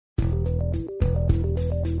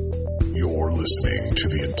listening to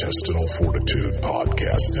the Intestinal Fortitude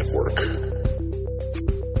Podcast Network.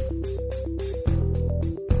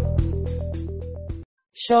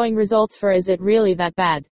 Showing results for Is It Really That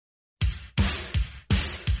Bad?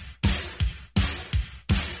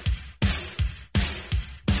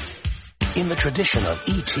 In the tradition of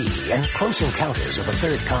E.T. and Close Encounters of the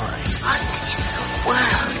Third Kind. What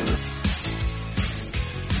in the world?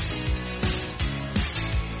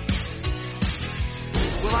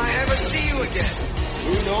 Will I ever see you again?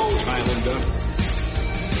 Who knows, Highlander?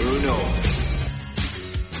 Who knows?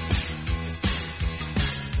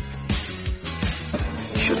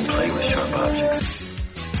 You shouldn't play with sharp objects.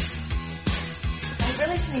 I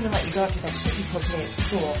really shouldn't even let you go after that shit you pulled today at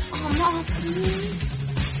school. Oh, Mom, please.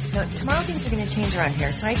 No, tomorrow things are going to change around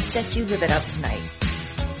here, so I suggest you live it up tonight.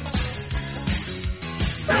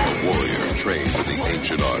 A warrior trained in the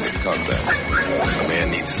ancient art of combat. A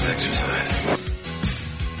man needs his exercise.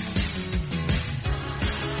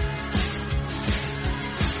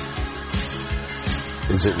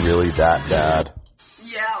 Is it really that bad?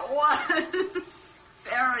 Yeah, it was.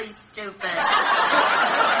 Very stupid.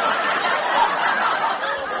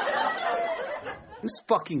 Whose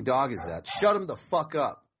fucking dog is that? Shut him the fuck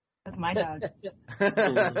up. That's my dog.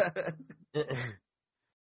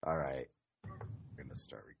 All right. We're going to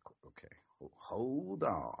start recording. Okay. Hold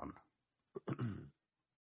on.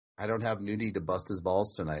 I don't have Nudie to bust his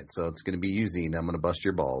balls tonight, so it's going to be you, Zine. I'm going to bust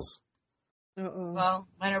your balls. Uh-oh. Well,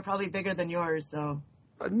 mine are probably bigger than yours, so.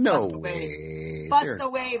 No way. Bust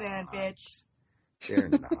away then, bitch. They're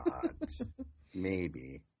not.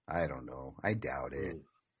 Maybe. I don't know. I doubt it.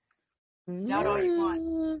 Doubt all you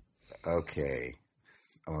want. Okay.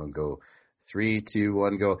 I'm going to go 3, 2,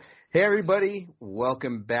 1, go. Hey, everybody.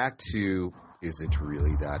 Welcome back to Is It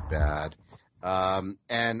Really That Bad?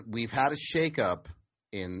 And we've had a shakeup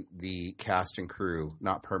in the cast and crew,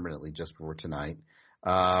 not permanently, just for tonight.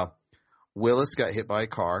 Willis got hit by a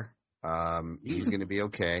car. He's going to be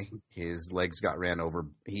okay. His legs got ran over.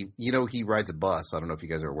 He rides a bus. I don't know if you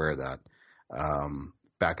guys are aware of that.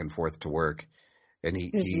 Back and forth to work. And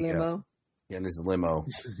his limo. In his limo.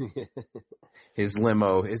 His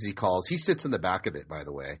limo, as he calls. He sits in the back of it, by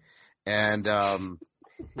the way. And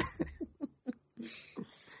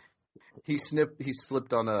he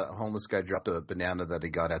slipped on a homeless guy, dropped a banana that he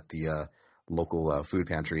got at the local food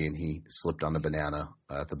pantry, and he slipped on a banana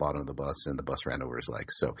at the bottom of the bus, and the bus ran over his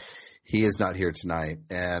legs. So he is not here tonight.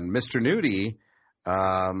 And Mr. Nudie,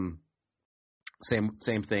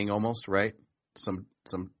 same thing almost, right?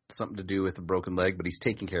 Something to do with a broken leg, but he's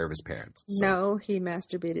taking care of his parents. So. No, he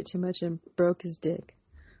masturbated too much and broke his dick.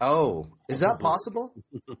 Oh, is that possible?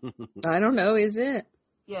 I don't know. Is it?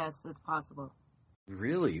 Yes, it's possible.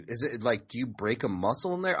 Really? Is it like, do you break a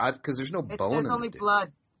muscle in there? Because there's no bone in it. There's only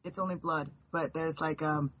blood. It's only blood. But there's like,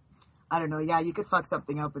 I don't know. Yeah, you could fuck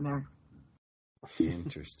something up in there.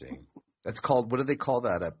 Interesting. That's called, what do they call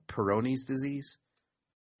that? A Peyronie's disease?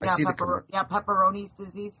 Yeah, Pepperoni's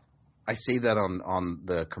disease. I say that on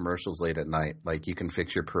the commercials late at night. Like, you can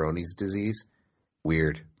fix your Peyronie's disease.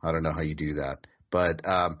 Weird. I don't know how you do that. But,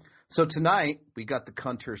 so tonight, we got the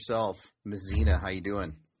cunt herself, Mazina. How you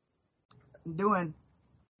doing? Doing.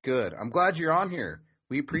 Good. I'm glad you're on here.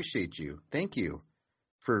 We appreciate you. Thank you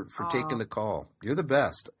for taking the call. You're the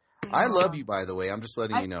best. I love you, by the way. I'm just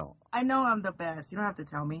letting you know. I know I'm the best. You don't have to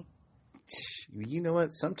tell me. You know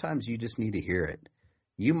what? Sometimes you just need to hear it.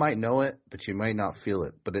 You might know it, but you might not feel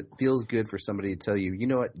it. But it feels good for somebody to tell you, you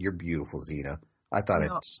know what? You're beautiful, Zena. I thought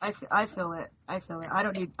I feel it. I feel it. I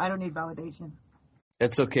don't need validation.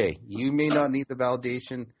 It's okay. You may not need the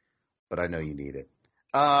validation, but I know you need it.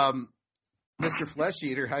 Mr. Flesh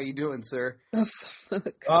Eater, how you doing, sir?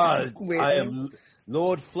 I am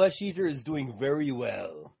Lord Flesh Eater is doing very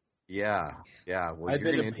well. Yeah. Well, I've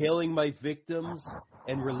been impaling my victims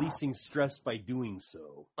and releasing stress by doing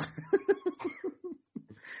so.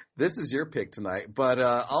 This is your pick tonight, but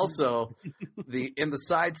also in the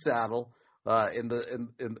side saddle, in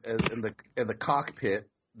the cockpit,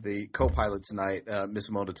 the co-pilot tonight,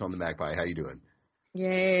 Miss Monotone the Magpie. How you doing?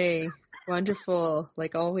 Yay! Wonderful,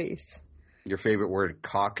 like always. Your favorite word,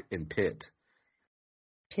 cock and pit.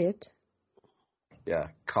 Pit? Yeah,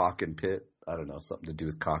 cock and pit. I don't know, something to do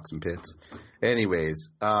with cocks and pits. Anyways.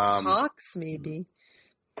 Cocks, maybe.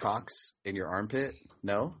 Cocks in your armpit?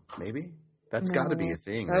 No? Maybe? That's got to be a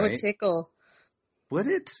thing, right? That would tickle. Would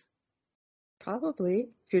it? Probably.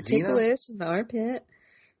 If you're ticklish in the armpit.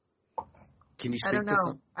 Can you speak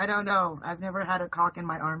I don't know. I've never had a cock in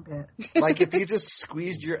my armpit. Like if you just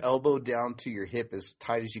squeezed your elbow down to your hip as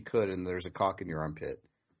tight as you could and there's a cock in your armpit.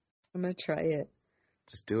 I'm going to try it.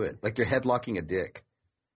 Just do it. Like you're headlocking a dick.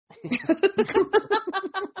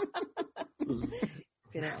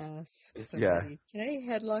 Gonna ask somebody, can I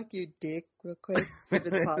headlock your dick real quick, see if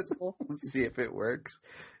it's possible? See if it works.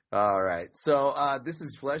 All right. So this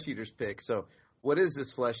is Flesh Eater's pick. So what is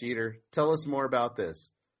this, Flesh Eater? Tell us more about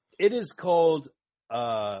this. It is called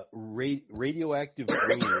Radioactive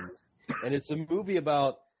Dreams, and it's a movie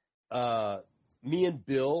about me and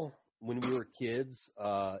Bill when we were kids.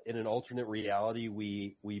 In an alternate reality,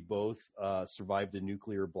 we both survived a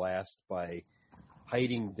nuclear blast by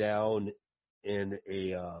hiding down in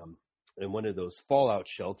one of those fallout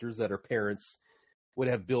shelters that our parents would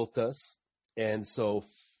have built us. And so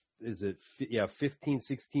 15,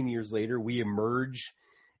 16 years later, we emerge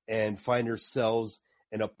and find ourselves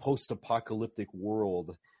in a post-apocalyptic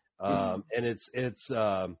world. And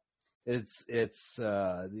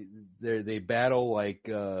they battle like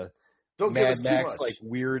Mad Max, like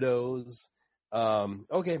weirdos.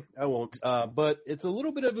 Okay, I won't. But it's a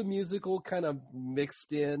little bit of a musical kind of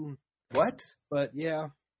mixed in. What? But yeah.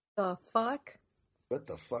 The fuck? What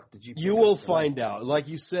the fuck did you? You will find out. Like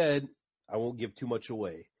you said, I won't give too much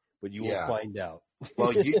away, but you will find out.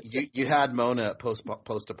 Well, you had Mona at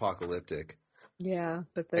post-apocalyptic. Yeah,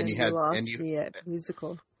 but then you lost me at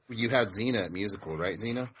musical. You had Xena at musical, right,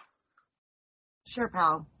 Xena? Sure,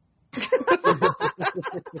 pal.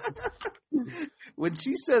 When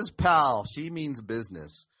she says pal, she means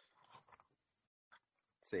business.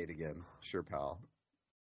 Say it again. Sure, pal.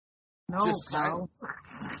 No, just pal.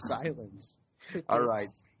 Silence. All right.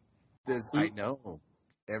 I know.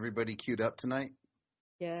 Everybody queued up tonight?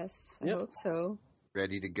 Yes, I hope so.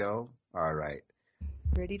 Ready to go? All right.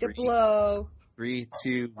 Ready to blow. 3,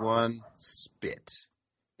 2, 1, spit.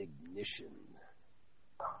 Ignition.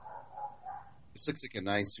 This looks like a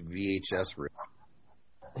nice VHS rip.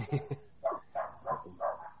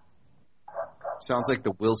 Sounds like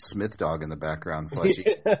the Will Smith dog in the background, Fleshy.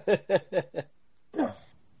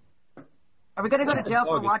 Are we going to go to jail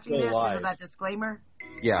for watching this because of that disclaimer?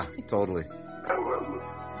 Yeah, totally.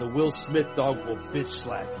 The Will Smith dog will bitch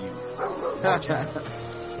slap you. Watch out.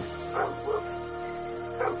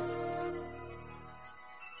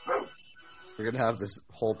 We're going to have this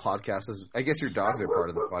whole podcast. I guess your dogs are part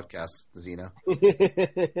of the podcast, Xena.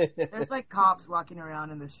 There's like cops walking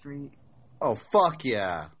around in the street. Oh, fuck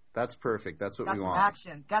yeah. That's perfect. That's what we want.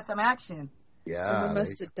 Got some action. Yeah. Someone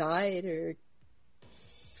must have died or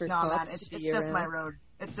for cops man, to be it's just around. my road.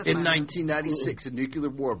 In 1996, a nuclear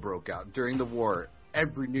war broke out. During the war,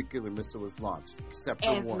 every nuclear missile was launched, except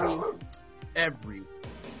for one. Every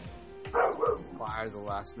fire the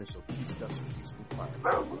last missile. Key special use from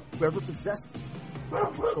fire. Whoever possessed it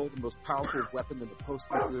controlled the most powerful weapon in the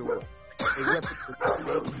post-nuclear world. A weapon that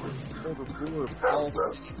made over ruler of all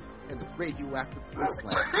cities in the radioactive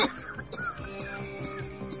wasteland.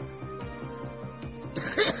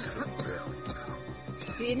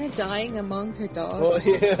 Xena dying among her dogs. Oh,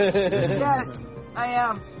 yeah. Yes, I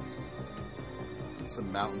am.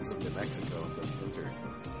 Some mountains of New Mexico in the winter.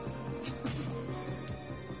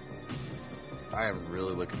 I am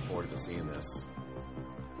really looking forward to seeing this.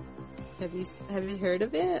 Have you heard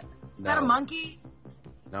of it? Is that a monkey?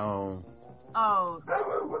 No. Oh.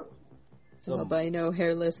 Some albino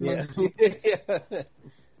hairless monkey.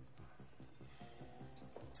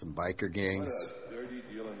 Some biker gangs. What a dirty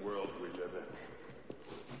dealing world we live in.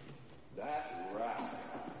 That rat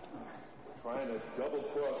trying to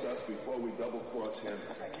double-cross us before we double-cross him.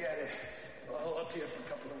 I get it. I'll up here for a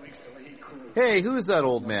couple of weeks till he cools. Hey, who's that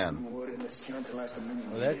old man? Well,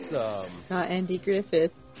 that's not Andy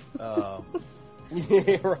Griffith. Yeah,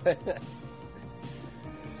 right.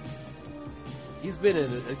 He's been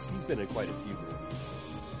in quite a few movies.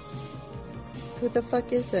 Who the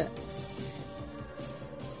fuck is it?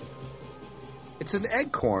 It's an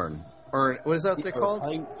eggcorn, or what is that they're called?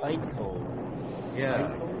 Pine cone.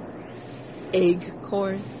 Yeah. Egg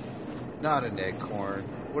corn. Not an eggcorn.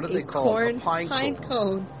 What do they call it? A pine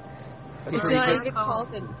cone. That's it's where not you even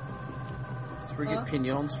called an... That's where you get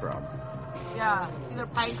pignons from. Yeah, either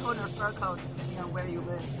pine cone or fir cone, depending on where you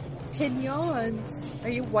live. Pignons. Are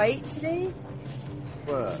you white today?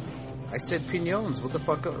 What? I said pignons. What the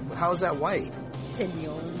fuck? How is that white?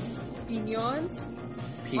 Pignons. Pignons?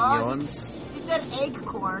 Pignons. You said egg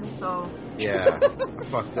corn, so... Yeah, I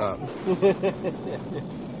fucked up.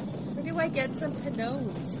 Where do I get some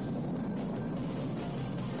pignons?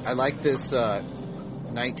 I like this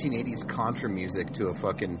 1980s Contra music to a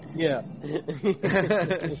fucking... Yeah.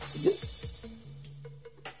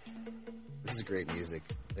 This is great music.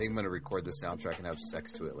 I think I'm going to record the soundtrack and have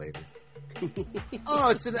sex to it later. Oh,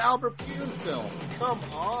 it's an Albert Pune film. Come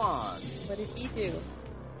on. What did he do?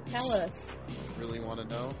 Tell us. Really want to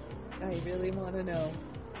know? I really want to know.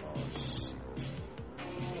 Oh, shit.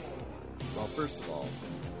 Well, first of all,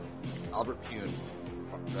 Albert Pune,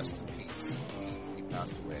 rest in peace. He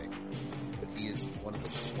passed away. But he is one of the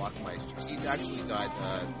Schlockmeisters. He actually died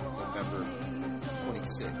November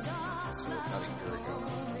 26th, so about a year ago.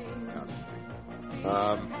 He passed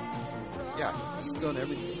away. Yeah, he's done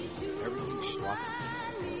everything. Everything Schlock.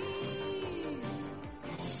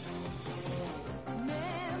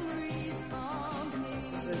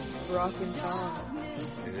 It's a rockin' song.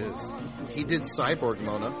 It is. He did Cyborg,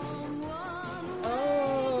 Mona.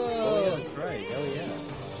 Oh, yeah, that's right. Oh, yeah.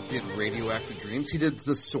 He did Radioactive Dreams. He did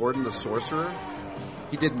The Sword and the Sorcerer.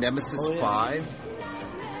 He did Nemesis 5.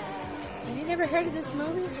 Have you never heard of this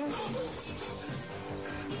movie?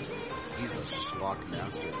 He's a schlock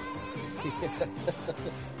master.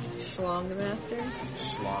 Schlong master?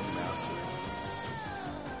 Schlong master.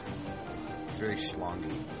 He's very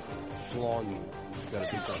schlongy. Schlongy.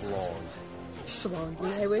 Gotta be schlong.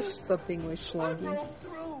 Schlongy. I wish something was schlongy.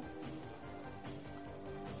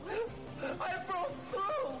 I broke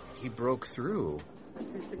through! He broke through.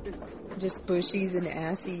 Just bushies and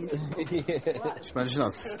assies. Just imagine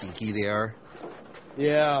how stinky they are.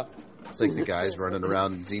 Yeah. It's like the guys running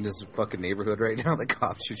around Zena's fucking neighborhood right now. The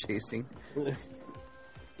cops are chasing.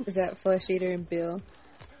 Is that Flesh Eater and Bill?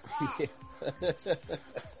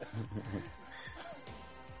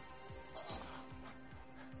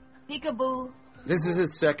 Peekaboo. This is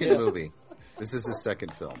his second movie. This is his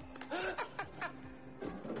second film.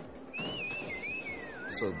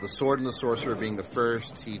 So The Sword and the Sorcerer being the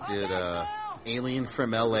first. He did Alien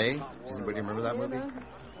from L.A. Does anybody remember that movie?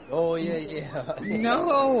 Oh, yeah.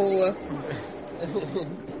 No!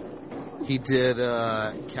 He did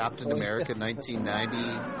Captain America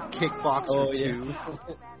 1990, Kickboxer 2.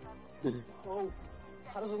 He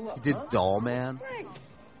did Doll Man.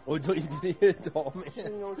 Oh, you did Doll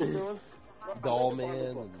Man? Doll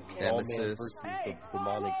Man and Nemesis. Doll Man versus the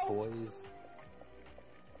demonic toys.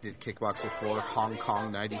 Did Kickboxer 4, Hong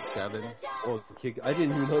Kong 97. Oh, I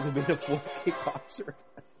didn't even know they made a fourth Kickboxer.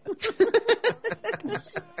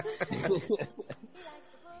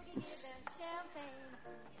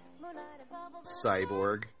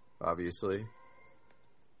 Cyborg, obviously.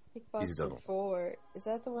 He's done. Kickboxer 4. Is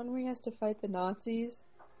that the one where he has to fight the Nazis?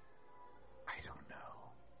 I don't know.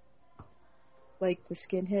 Like the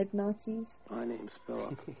skinhead Nazis? My name's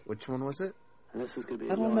Phillip. Which one was it? And this is going to be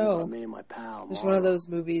I a don't yarn know. about me and my pal, There's Marlowe. one of those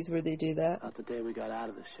movies where they do that. About the day we got out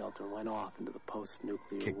of the shelter and went off into the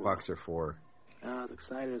post-nuclear Kickboxer world. 4. And I was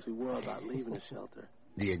excited as we were about leaving the shelter.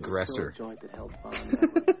 The Aggressor. It was still a joint that held fond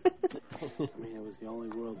memories. I mean, it was the only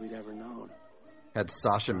world we'd ever known. Had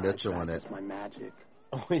Sasha Mitchell in it. My magic.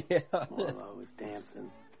 Oh, yeah. Marlowe was dancing.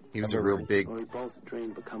 He was a real big We both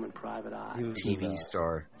dreamed of becoming Private Eye. TV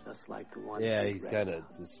star. Just like the one. Yeah, he kind of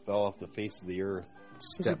just fell off the face of the earth.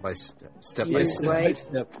 Step by step.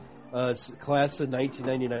 Class of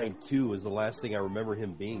 1999 2 was the last thing I remember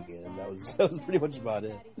him being in. That was pretty much about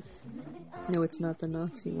it. No, it's not the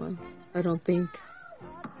Nazi one. I don't think.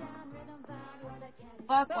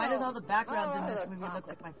 Fuck, why does all the backgrounds in this movie look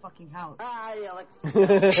like my fucking house? Hi, Alex.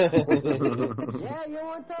 Yeah, you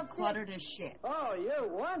want tough dick? Cluttered as shit. Oh, you're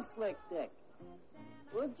one slick dick.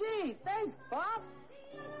 Well, gee, thanks, Bob.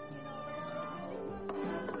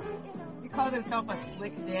 He called himself a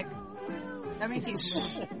slick dick. That means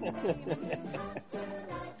he's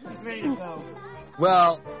ready to go.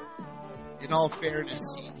 Well, in all fairness,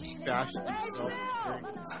 he fashioned himself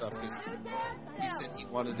and stuff because he said he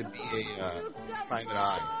wanted to be a private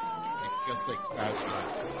eye, just like private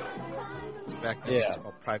eyes. So back then, it's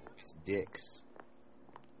called private eyes dicks.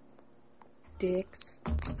 Dicks.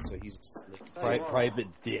 So he's slick. Private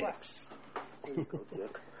dicks. Here you go,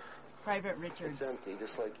 Dick. Private Richards. It's empty,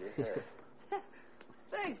 just like your hair.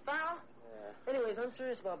 Thanks, pal. Anyways, I'm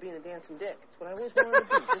serious about being a dancing dick. It's what I always wanted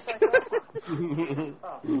to do, just like our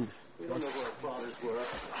Oh, we don't know where our fathers were.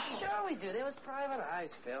 Sure we do. They was private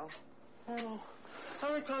eyes, Phil. Oh. How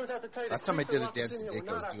many times I have to tell you Last time I did a dancing dick,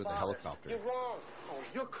 I was doing the helicopter. You're wrong. Oh,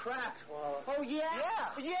 you're cracked, Marlowe. Oh, yeah?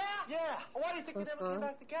 Yeah. Why do you think they never came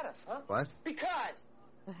back to get us, huh? What? Because.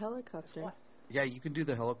 The helicopter. Yeah, you can do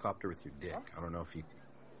the helicopter with your dick. I don't know if you...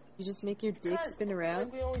 You just make your dick spin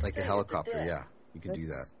around? Like a helicopter, yeah. You can do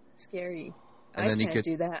that. Scary. And then I you can't could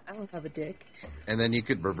do that. I don't have a dick. And then you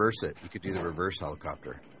could reverse it. You could do the reverse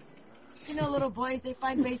helicopter. You know, little boys, they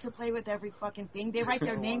find ways to play with every fucking thing. They write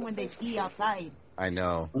their name when they pee outside. I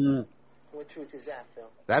know. What truth is that, Phil?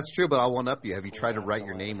 That's true, but I'll one up you. Have you tried to write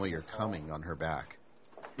your name while you're coming on her back?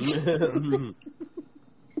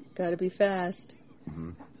 Gotta be fast.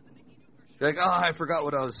 Mm-hmm. You're like, oh, I forgot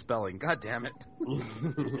what I was spelling. God damn it.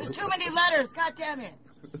 There's too many letters. God damn it.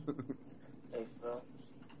 Hey, Phil.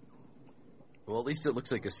 Well, at least it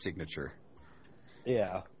looks like a signature.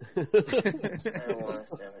 Yeah.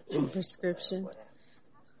 Prescription.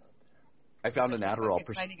 I found an Adderall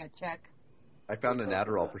Signing a check. I found an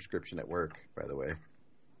Adderall prescription at work, by the way.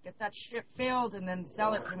 Get that shit filled and then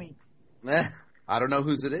sell it to me. I don't know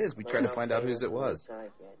whose it is. We tried to find out whose it was.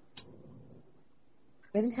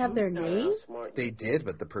 They didn't have their name? They did,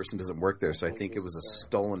 but the person doesn't work there, so I think it was a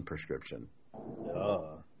stolen prescription.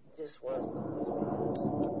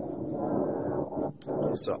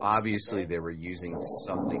 So obviously they were using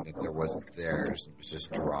something that there wasn't theirs. It was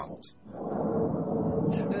just dropped.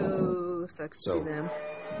 Ooh, sucks to be them.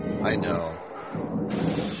 I know.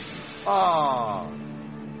 Oh.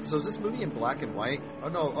 So is this movie in black and white? Oh,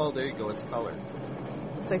 no. Oh, there you go. It's color.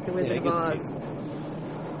 It's like the Wizard of Oz.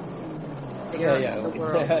 Yeah. The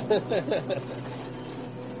world.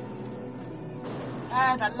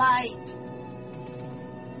 The light.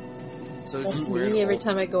 So that's me every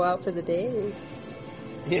time I go out for the day.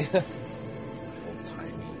 Yeah. Old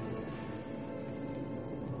timey.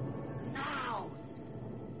 Now.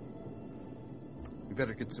 We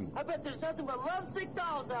better get some. I bet there's nothing but lovesick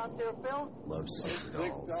dolls out there, Phil. Lovesick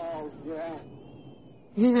dolls. Yeah.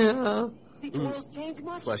 Yeah. Think the world's changed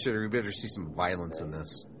much? Flesh it, we better see some violence in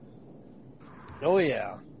this. Oh,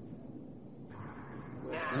 yeah.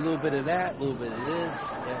 A little bit of that, a little bit of this.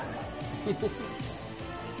 Yeah.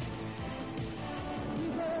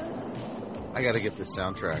 I gotta get this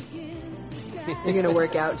soundtrack. You're gonna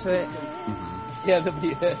work out to it? Mm-hmm. Yeah,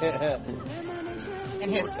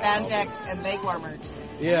 and his spandex and leg warmers.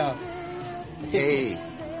 Yeah. Hey,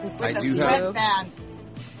 I do have.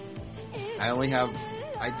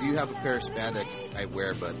 I do have a pair of spandex I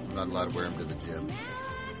wear, but I'm not allowed to wear them to the gym.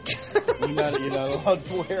 You're not allowed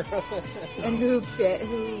to wear them. And who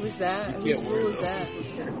was that? Whose rule is that?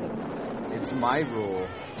 It's my rule.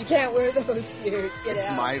 You can't wear those here. Get it's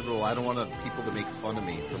out. my rule. I don't want people to make fun of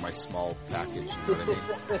me for my small package. You know what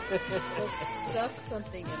I mean? Stuff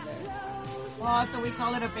something in there. Oh, so we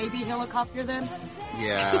call it a baby helicopter then?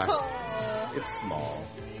 Yeah. It's small.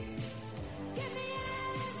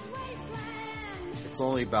 It's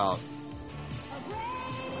only about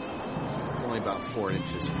 4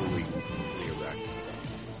 inches fully erect.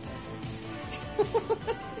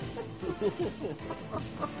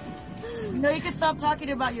 You know, you can stop talking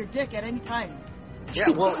about your dick at any time. Yeah,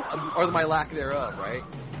 well, or my lack thereof, right?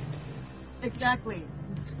 Exactly.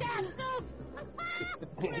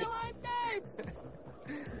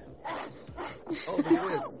 Oh, there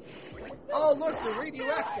it is. Oh, look, the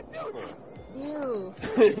radioactive. Ew.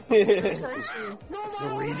 The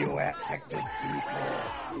radioactive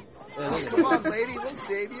people. Oh, come on, lady, we'll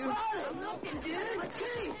save you.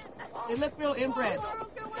 They look real inbred.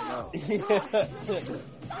 No.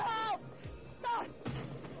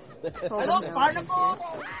 Are those barnacles?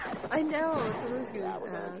 I know. That's what I was going to ask.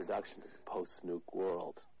 Introduction to the post-nuke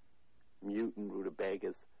world. Mutant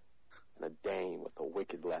rutabagas and a Dane with a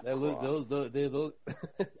wicked left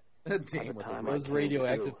Those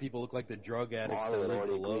radioactive people look like the drug addicts that live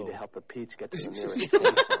below. To help the Peach get to the nearest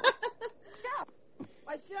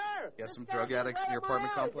You have some drug addicts in your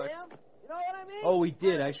apartment complex? You know what I mean? Oh, we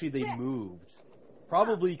did. Actually, they moved.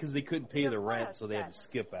 Probably because they couldn't pay the rent, so they had to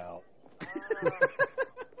skip out.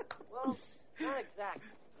 Well, not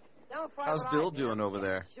exactly. How's Bill doing over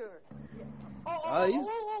there? Sure.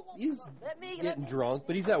 He's getting drunk,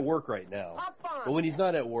 but he's at work right now. But when he's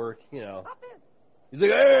not at work, he's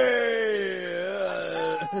like, hey!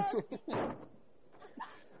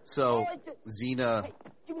 So, Xena,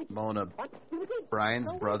 Mona,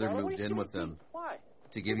 Brian's brother moved in with him.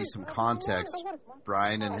 To give you some context,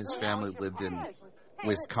 Brian and his family lived in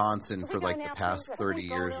Wisconsin for like the past 30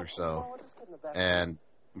 years or so. And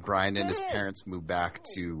Brian and his parents moved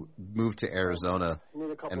to Arizona,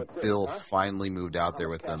 and Bill finally moved out there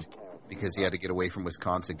with them because he had to get away from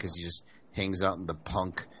Wisconsin because he just hangs out in the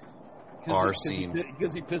punk bar scene.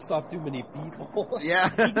 Because he pissed off too many people. Yeah.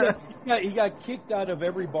 he got kicked out of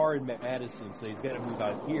every bar in Madison, so he's got to move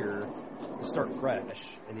out here to start fresh.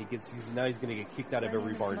 And now he's going to get kicked out of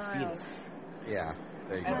every bar in Phoenix. Yeah.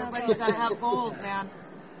 There you go. Everybody's got to have goals, man.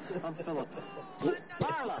 I'm Phillip.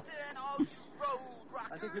 Marlowe!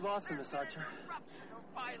 I think we lost him, Miss Archer.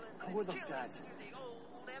 Who were those guys?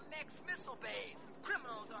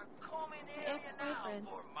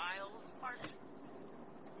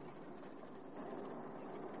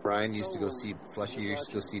 Brian used to go see Fleshy used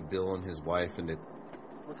to go see Bill and his wife, and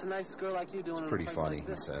What's a nice girl like you doing? it's pretty funny.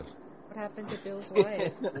 He said. What happened to Bill's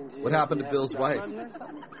wife? What happened to Bill's wife?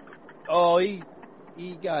 Oh, he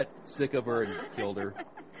got sick of her and killed her.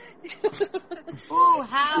 Ooh,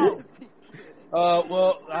 how?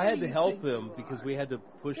 Well, I had to help him because we had to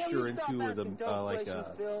push her into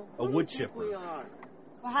a wood chipper. Well,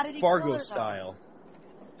 how did he Fargo kill her, style.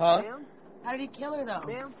 Huh? How did he kill her, though?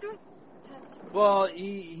 Well,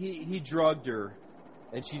 he drugged her,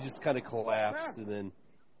 and she just kind of collapsed, and then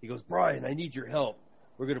he goes, Brian, I need your help.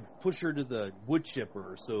 We're going to push her to the wood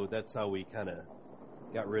chipper, so that's how we kind of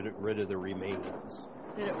got rid of the remains.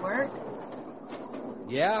 Did it work?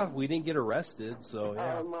 Yeah, we didn't get arrested, so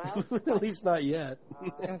yeah. At least not yet.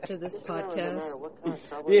 After this podcast.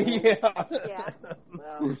 Yeah.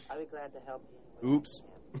 Well, I'll be glad to help you. Oops.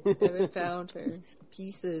 Haven't found her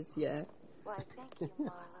pieces yet. Why, thank you,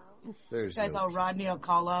 Marlowe. There's You guys all Rodney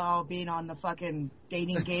Alcala all being on the fucking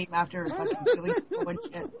dating game after fucking killing someone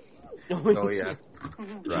shit. Oh, yeah.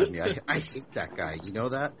 Rodney, I hate that guy. You know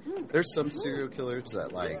that? There's some serial killers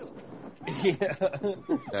that, like,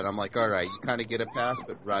 that I'm like, all right, you kind of get a pass,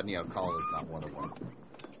 but Rodney Alcala is not one of them.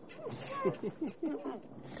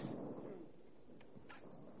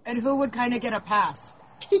 And who would kind of get a pass?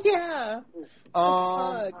 Yeah.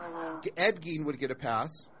 Ed Gein would get a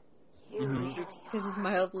pass. Because he's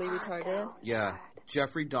mildly retarded. Yeah.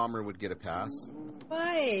 Jeffrey Dahmer would get a pass.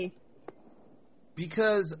 Why?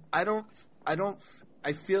 Because I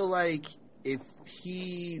feel like if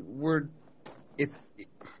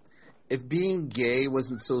being gay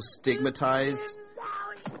wasn't so stigmatized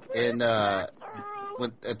and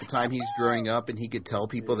when at the time he's growing up and he could tell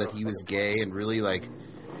people that he was gay and really like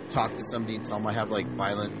talk to somebody and tell them I have like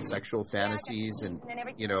violent sexual fantasies and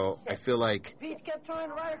you know I feel like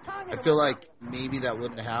maybe that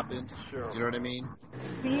wouldn't have happened. Sure. You know what I mean?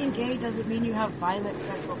 Being gay doesn't mean you have violent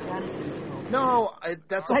sexual fantasies. No,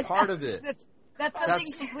 that's a part of it. That's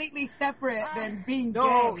something completely separate than being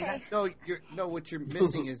gay. What you're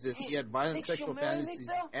missing is this. He had violent sexual fantasies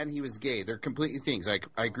and he was gay. They're completely things. I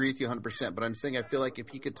agree with you 100%. But I'm saying I feel like if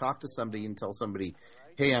he could talk to somebody and tell somebody,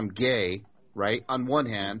 hey, I'm gay, right, on one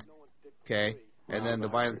hand, okay, and then the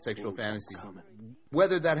violent sexual fantasies,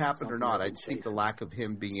 whether that happened or not, I just think the lack of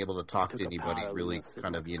him being able to talk to anybody really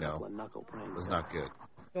kind of, was not good.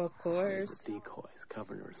 Of course. Decoys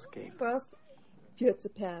covering her escape. Who else gets a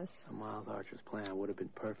pass? So Miles Archer's plan would have been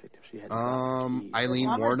perfect if she had. Eileen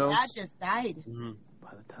Wuornos. Dad just died. Mm-hmm.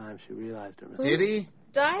 By the time she realized her mistake. Did he?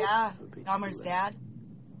 Died? Yeah. Dahmer's dad.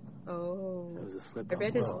 Oh. It was a slip. I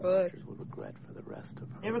read his book. Would regret for the rest of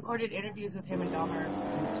her. They recorded interviews with him and Dahmer in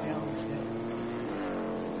jail and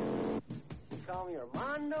shit. You call me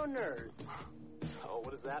Armando Nerd. Oh,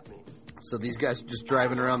 what does that mean? So these guys are just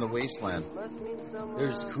driving around the wasteland. Must mean some.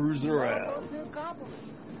 They're just cruising around.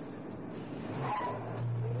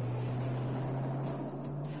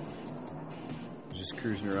 Just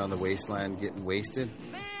cruising around the wasteland, getting wasted.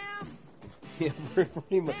 Yeah,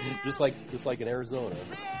 pretty much. Just like in Arizona,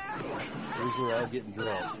 cruising around getting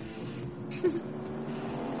drunk.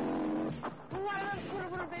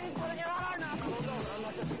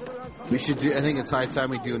 We should do. I think it's high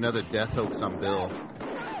time we do another death hoax on Bill.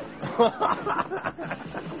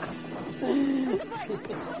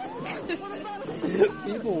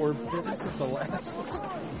 People were pissed at the last one.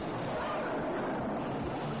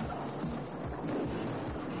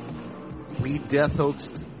 We death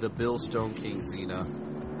hoaxed the Bill Stone King Xena.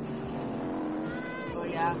 Oh,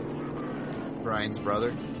 yeah. Brian's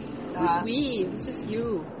brother. We. It was just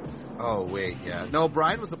you. Oh, wait, yeah. No,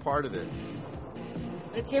 Brian was a part of it.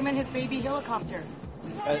 It's him and his baby helicopter.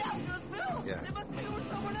 Yeah.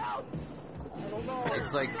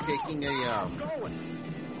 It's like taking I'm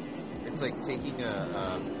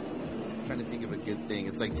trying to think of a good thing.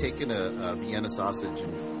 It's like taking a Vienna sausage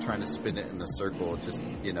and trying to spin it in a circle. It just,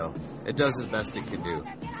 it does the best it can do.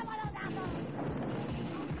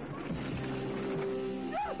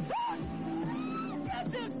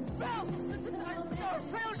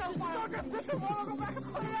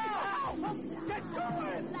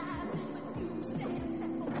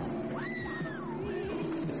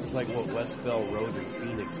 This is like what West Bell Road in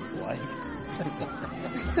Phoenix is like.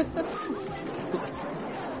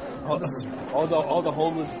 all the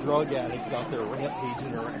homeless drug addicts out there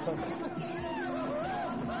rampaging around.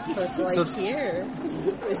 So it's like here.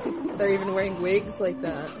 They're even wearing wigs like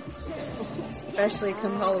that. Especially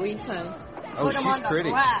come Halloween time. Oh, she's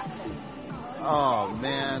pretty. Oh,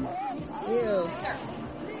 man. Ew.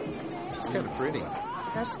 She's kind of pretty.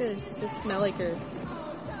 That's good. It's gonna smell like her.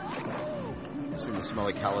 It's gonna smell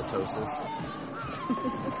like halitosis.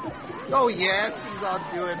 Oh, yes, he's all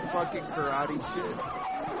doing fucking karate shit.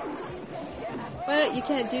 What? You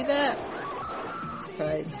can't do that?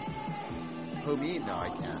 Surprised. Who, me? No, I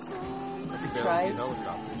can't. I think they Try. don't do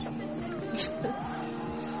helicopters.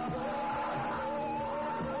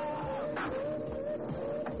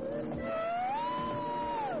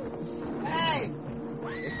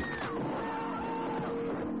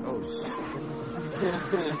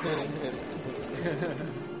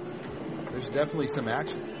 There's definitely some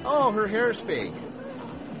action. Oh, her hair is fake.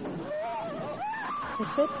 I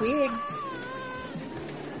said wigs.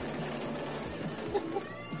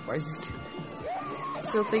 Why is this?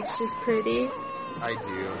 Still think she's pretty? I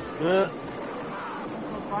do. Those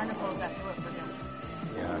barnacles that do it for him.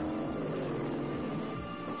 Yeah.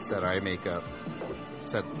 It's that eye makeup.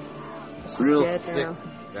 It's that She's real dead thick. now.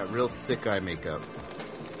 That real thick eye makeup.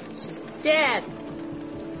 She's dead.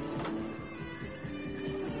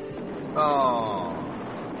 Oh.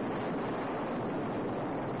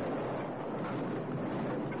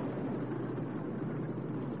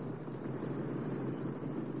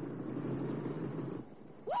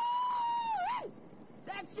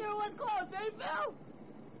 That sure was close, eh, Phil?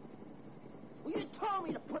 Well, you told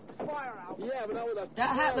me to put the fire out. Yeah, but not with a...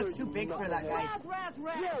 That hat looks too big for that guy. Raz.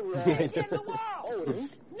 Yeah, It's in the wall. Oh, it is?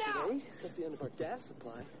 Now. Today? That's the end of our gas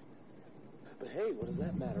supply. But hey, what does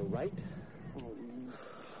that matter, right? Oh,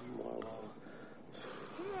 Marlowe.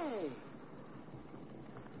 Hey.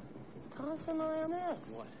 Toss an eye on this.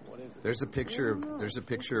 What is it? There's a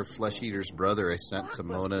picture of Flesh Eater's brother I sent to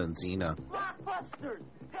Mona and Xena. Blockbusters.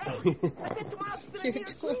 Hey, I bet tomorrow's been Your here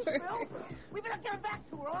too, door. Phil. We better get back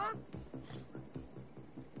to her, huh?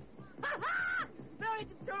 Ha-ha! Now you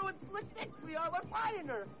can tell her what slick dicks we are. We're finding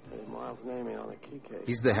her. Hey, Miles' name ain't on the key case.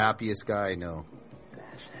 He's the happiest guy I know.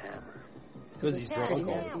 Dash hammer. Because he's drunk all the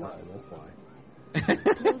time, that's why.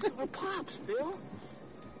 Those are Pops, Phil.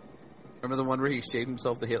 Remember the one where he shaved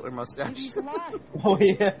himself the Hitler mustache? He's alive. Oh,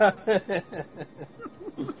 yeah.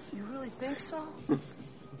 You really think so? I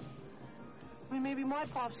mean, maybe my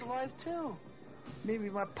Pop's alive, too. Maybe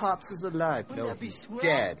my pops is alive. Wouldn't No, that be he's swell?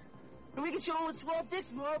 dead. And we can show them what swell dicks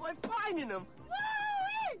are by finding them.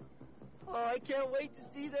 Oh, I can't wait to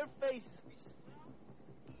see their faces.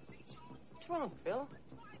 What's wrong, Phil?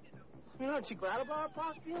 I mean, aren't you glad about our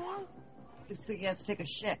Pops being alive? Just think he has to take a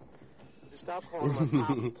shit. Just stop calling him a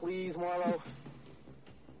Pop, please, Marlowe.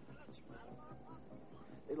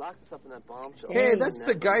 They locked us up in that bomb shelter. Hey, that's And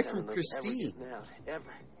the that guy was from never Christine. getting out,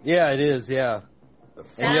 ever. Yeah, it is, yeah.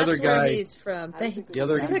 And the other That's where guy, he's from. the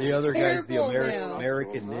other guy's the now.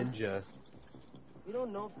 American Ninja. We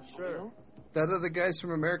don't know for sure. That other guy's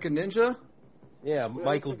from American Ninja? Yeah, We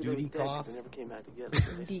Michael always figured they were dead 'cause Dudikoff. They never came out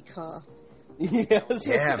together. Booty cough. Yes.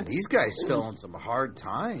 Damn, these guys fell on some hard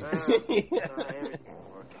times.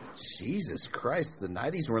 Jesus Christ, the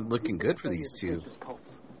 90s weren't looking good for these two.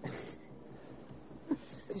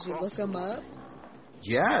 Did you look him up?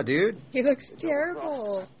 Yeah, dude. He looks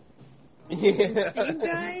terrible. Yeah. Steve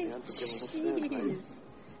guy? Jeez.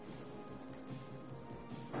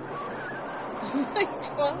 Oh my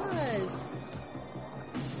god.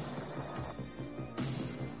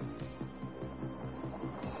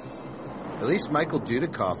 At least Michael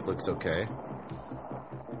Dudikoff looks okay.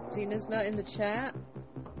 Zena's not in the chat?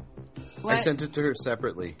 I sent it to her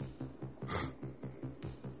separately.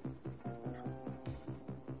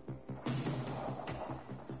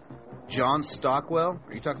 John Stockwell?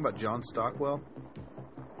 Are you talking about John Stockwell?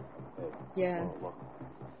 Yeah.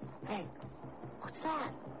 Hey, what's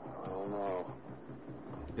that? I don't know.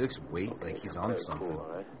 He looks like he's on something. Cool,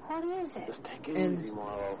 right? What is it? Just take it And- easy,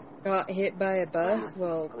 Marlowe. Got hit by a bus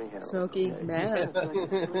while Let me handle smoking this, meth.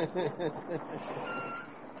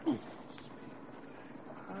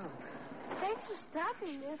 Thanks for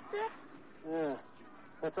stopping, mister. Yeah.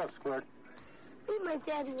 What's up, Squirt? Me and my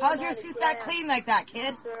daddy went How's your out suit of that gas, clean like that,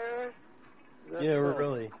 kid? sir. Yeah,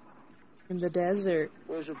 really. In the desert.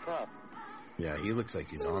 Where's your pop? Yeah, he looks like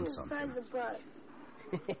he's on something. Inside the bus.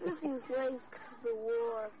 This seems nice because of the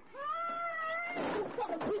war. You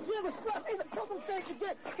fucking piece of ever stuff in the couple things you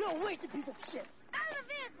get. You're a wasted piece of shit. Out of the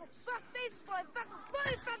vehicle! Fuck face boy! Fucking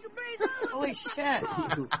bloody fucking brains! Holy shit.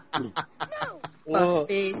 No! Fuck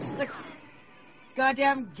face. The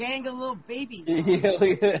goddamn gang of little babies. Yeah,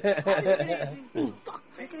 look at that.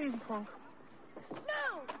 Take it easy, punk.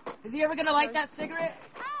 No! Is he ever gonna light that cigarette?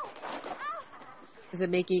 Is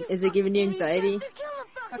it giving you anxiety?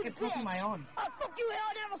 Fucking smoking my own. Oh, fuck you,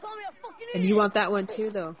 hell, never call me a fucking And you want that one too,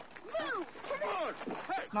 though. No! Come on!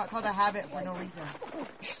 It's not called a habit for no reason.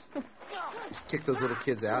 Kick those little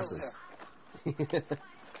kids' asses. Keep going!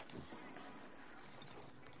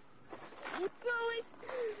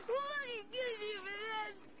 Fucking getting you,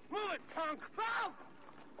 man! Move it, punk! Help!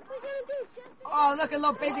 What are we gonna do, Chester? Oh, look at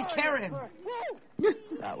little baby Karen.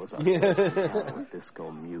 That was our first encounter with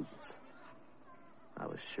Disco Mutants. I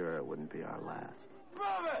was sure it wouldn't be our last.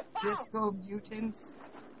 Disco mutants.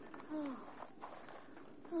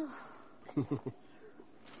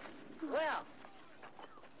 Well,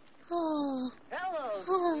 Oh. hello,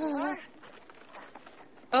 sweetheart.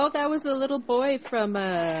 that was the little boy from,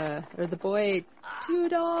 or the boy,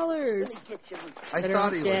 $2. I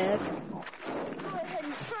thought he dead. Go ahead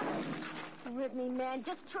and try it. Rip me, man.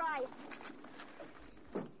 Just try it.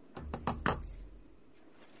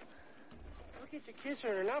 Look at your kiss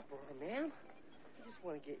or an uproar, man. I just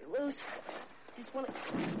want to get you loose. Just want to...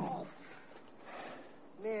 Oh.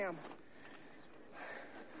 Ma'am.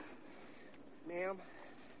 Ma'am.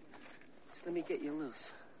 Just let me get you loose.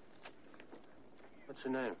 What's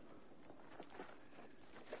your name?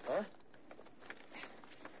 Huh?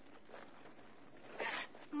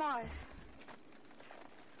 Mars.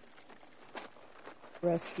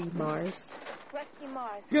 Rusty Mars. Rusty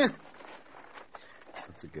Mars.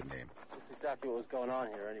 That's a good name. That's exactly what was going on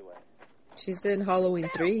here anyway. She's in Halloween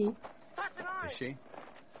 3. Is she?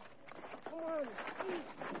 Come on.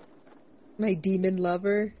 My Demon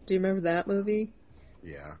Lover. Do you remember that movie?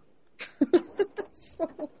 Yeah. So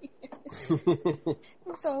weird.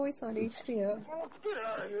 It's always on HBO. Get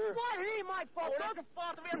out of here. What? It ain't my fault. That's a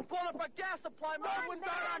fault if we hadn't blown up our gas supply. Mom wouldn't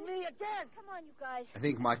die on me again. Come on, you guys. I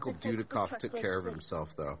think Michael Dudikoff took care of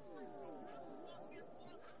himself, though.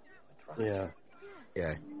 Yeah.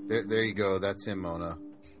 Yeah. There you go. That's him, Mona.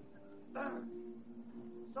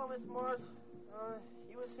 So, Miss Mars,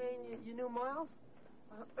 you were saying you knew Miles?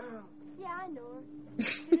 Yeah, I know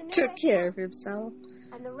her. Took care of himself.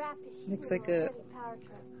 And the rapist, she Looks was like in a heavy power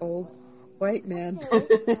trip. old white man.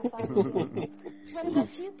 What about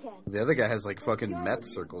you, Ken? The other guy has like fucking meth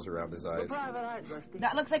circles around his eyes.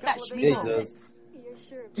 That looks like that He Schmiegel. does. You're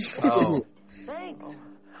sure. Oh. Thanks. Oh,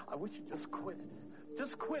 I wish you'd just quit it.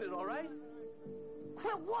 Just quit it, all right?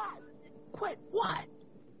 Quit what? Quit what?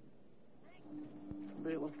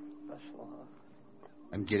 Really professional, huh?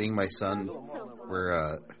 I'm getting my son.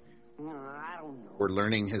 We're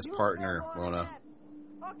learning his partner, Mona.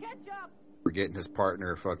 We're getting his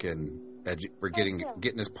partner fucking. We're getting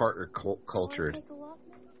his partner cultured.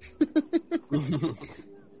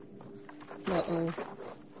 Uh-oh.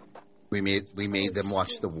 We made them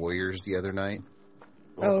watch The Warriors the other night.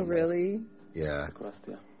 Oh, really? Yeah.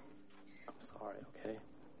 Krustia, I'm sorry, okay?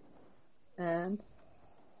 And?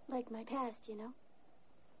 Like my past, you know?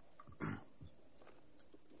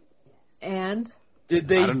 And? Did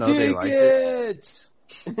they I don't know, dig they liked it?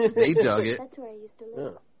 They dug it. That's where I used to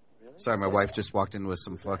live. Sorry, my wife just walked in with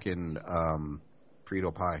some fucking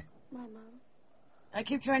Frito pie. My mom. I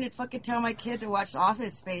keep trying to fucking tell my kid to watch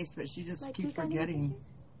Office Space, but she just keeps forgetting.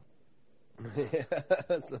 Yeah,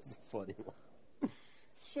 that's a funny one.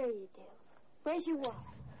 Sure you do. Where's your wallet?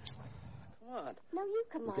 Come on. No, you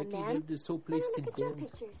come on, Becky man. gave this whole place Look to at your them.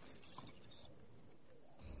 pictures.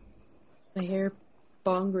 The hair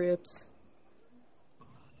bong rips.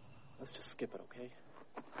 Let's just skip it, okay?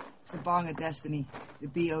 It's the Bong of Destiny. The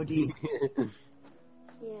B.O.D. Yeah,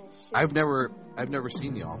 sure. I've never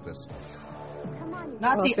seen The Office. Come on, you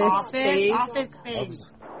Not Office the Office. Space. Office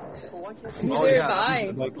Space. Neither have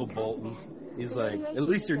I. Michael Bolton. He's like, at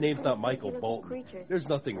least your name's not Michael Bolton. There's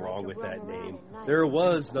nothing wrong with that name. There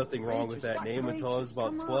was nothing wrong with that name until I was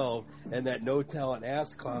about 12, and that no-talent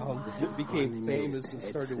ass clown became famous and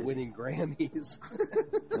started winning Grammys.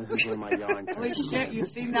 This is where my yarn Holy comes shit, you've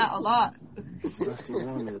seen that a lot. Rusty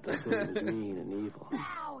warned me that the city was mean and evil.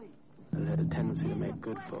 That it had a tendency to make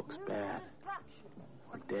good folks bad.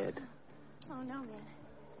 Or dead. Oh, no, man.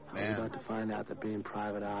 I was about to find out that being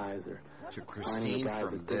private eyes or To finding the Christine guys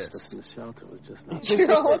from that ditched us this. in the shelter was just not.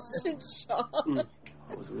 You're all in shock.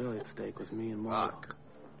 What was really at stake was me and Marlowe. Fuck.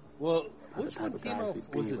 Well, Not which the one type of came guys out?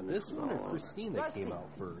 we'd Was be it when this this was one or all on. Christine that came out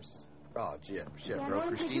first? Oh, shit, bro.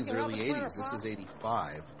 Christine's early 80s. This is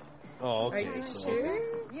 85. Oh, okay. Are you so- sure?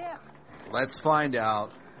 Yeah. Let's find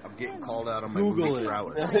out. I'm getting called out on my Google movie it.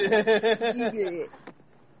 prowess. You get it.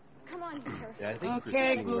 Come on, you turf. Yeah, I think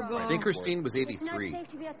Okay, Christine was Google. I think Christine was It's not 83. safe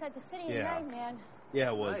to be outside the city Yeah. at night, man.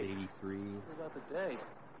 Yeah, it was 83. What about the day?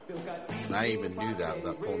 And I even knew that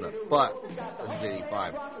without pulling up. But it was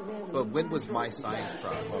 85. But when was my science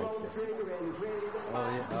prowess? Oh,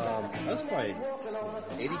 yeah. That's probably.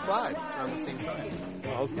 85. It's around the same time.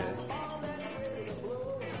 Oh, okay.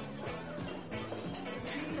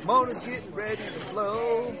 Mona's getting ready to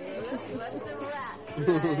blow.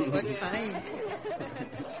 What kind?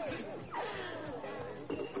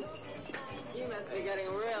 You must be getting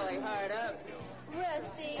really hard up.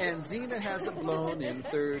 Rusty. And Xena hasn't blown in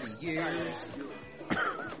 30 years.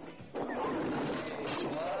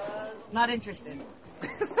 Not interested.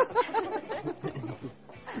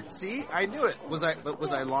 See, I knew it. Was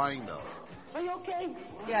I lying though? Are you okay?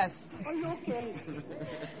 Yes. Are you okay? You're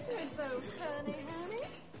so funny, honey.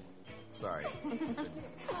 Sorry. It's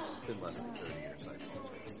been less than 30 years, I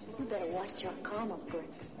apologize. You better watch your comic book.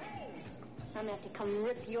 I'm gonna have to come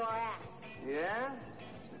rip your ass. Yeah?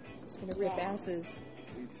 Just gonna rip asses.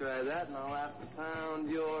 You try that and I'll have to pound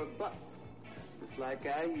your butt. Just like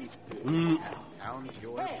I used to. Pound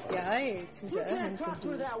your Yikes. Is You that can't talk to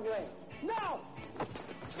her something? that way. No!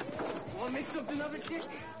 Wanna make something of it, chick?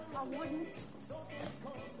 I wouldn't.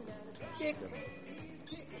 Chick.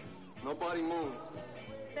 Nobody move.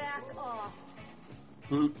 Back off.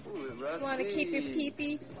 Cool it, Rusty. Want to keep your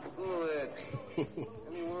pee-pee? Cool it. I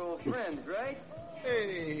mean, we're old friends, right?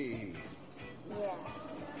 Hey! Yeah.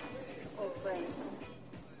 Old friends.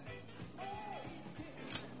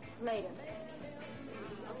 Later.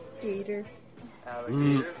 Gator.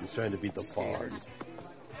 Alligator. He's trying to beat the fog.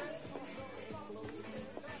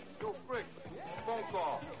 Yo, Frick. Phone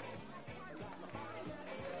call.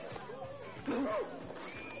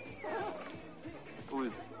 Who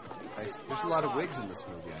is it? There's a lot of wigs in this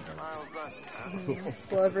movie, I noticed.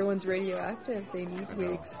 Well, everyone's radioactive. They need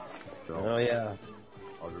wigs. Oh, yeah.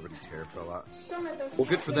 Oh, everybody's hair fell out. Well,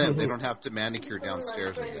 good for them. They don't have to manicure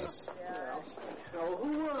downstairs, I guess. So,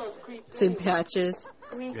 who were those creeps? Some patches.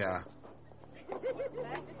 Yeah.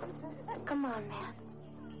 Come on, man.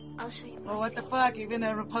 I'll show you. Well, what the fuck? You're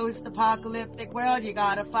gonna a post-apocalyptic world. You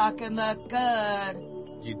gotta fucking look good.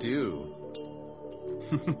 You do.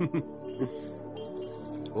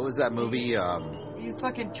 What was that movie? Use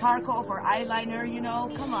fucking charcoal for eyeliner, you know?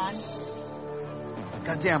 Come on.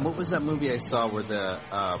 Goddamn, what was that movie I saw where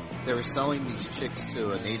they were selling these chicks to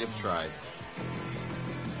a native tribe?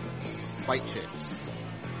 White chicks.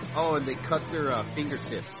 Oh, and they cut their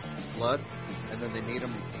fingertips, blood, and then they made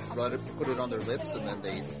them put it on their lips, and then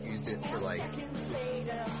they used it for they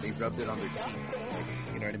rubbed it on their cheeks.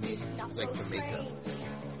 You know what I mean? It's like for makeup.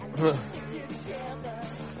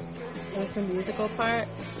 That's the musical part?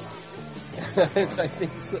 I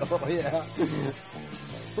think so, yeah.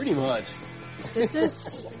 Pretty much. This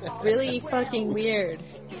is really fucking weird.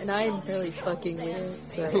 And I'm really fucking weird,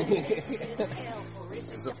 so.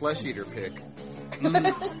 This is a flesh eater pick.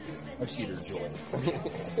 Flesh eater joint.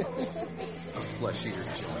 A flesh eater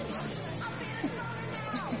joint.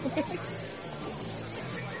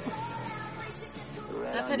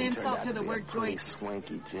 That's an insult to the word joint.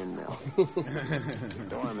 Swanky gin mill.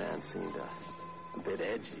 Doorman seemed a bit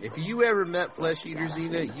edgy. If you ever met flesh eater,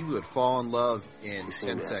 Xena, you would fall in love in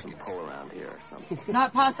 10 seconds. Pull around here or something.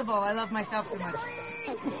 Not possible. I love myself too much.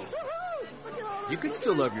 You can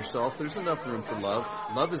still love yourself. There's enough room for love.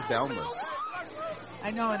 Love is boundless.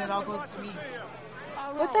 I know, and it all goes to me.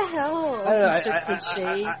 What the hell, Mr.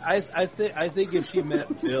 Cliche? I think if she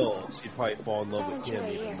met Bill, she'd probably fall in love with him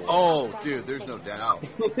even more. Oh, dude, there's no doubt.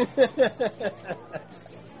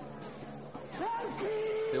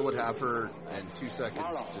 Bill would have her in 2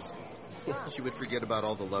 seconds. Just she would forget about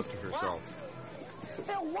all the love to herself.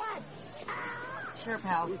 Bill, what? Sure,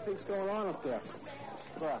 pal. What do you think's going on up there?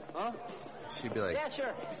 What, huh? She'd be like, Yeah,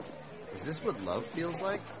 sure. is this what love feels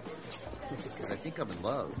like? Because I think I'm in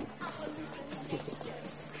love.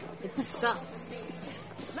 It sucks.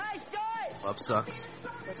 Nice guy! Love sucks.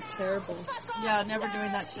 That's terrible. Yeah, never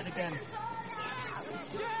doing that shit again.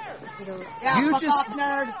 You don't... Yeah, You fuck just- off,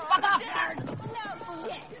 nerd! Fuck off, nerd!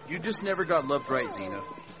 You just never got loved right, Xena.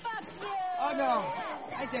 Oh, no.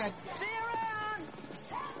 I did.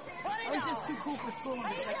 I was just too cool for school and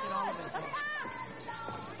rejected all of it.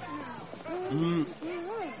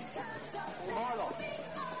 Hey, Marlowe.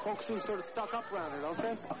 Folks seem sort of stuck up around her, don't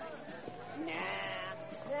they? Nah.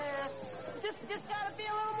 Just gotta be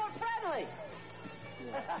a little more friendly.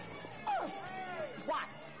 What?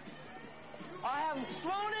 I have them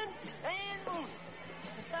swooning and moving.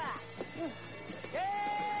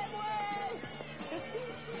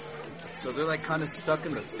 So they're like kind of stuck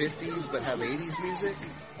in the 50s but have 80s music,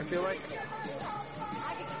 I feel like.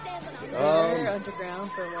 They were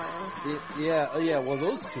underground for a while. Yeah. Well,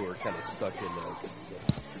 those two are kind of stuck in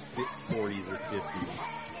the 40s or 50s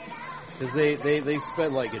because they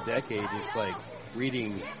spent like a decade just like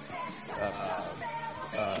reading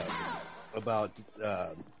about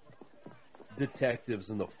detectives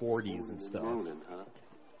in the 40s and stuff.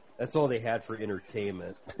 That's all they had for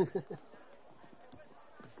entertainment.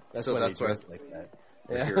 That's why they dress like that.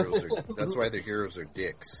 The heroes are, that's why the heroes are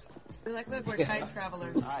dicks. They're like, look, we're time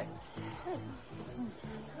travelers.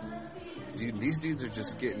 Dude, these dudes are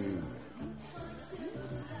just getting...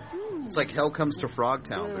 It's like hell comes to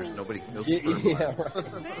Frogtown. There's no sperm left.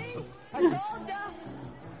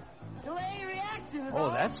 Oh,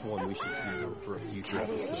 that's one we should do for a future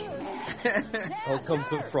episode. Hell comes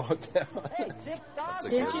to Frogtown.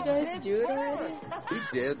 Didn't you guys do it already? We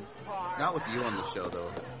did. Not with you on the show,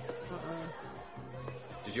 though.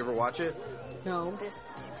 Did you ever watch it? No.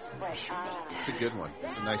 It's a good one.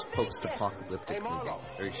 It's a nice post-apocalyptic movie.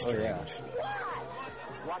 Very strange.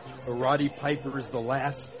 So Roddy Piper is the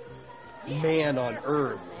last man on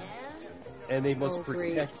Earth, and they must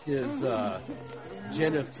protect his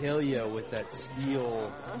genitalia with that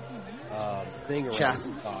steel thing around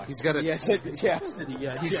his cock. He's got a chastity.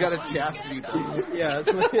 Yeah, he's got a chastity belt. Yeah,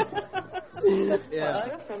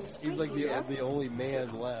 yeah. He's like the only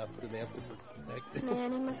man left, and they have to protect him.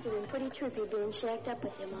 Man, he must have been pretty trippy being shacked up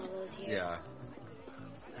with him all those years. Yeah.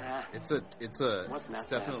 It's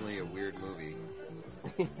definitely a weird movie.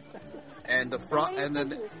 And and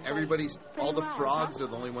then all the frogs are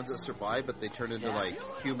the only ones that survive, but they turn into like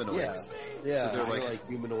humanoids. Yeah. So they're like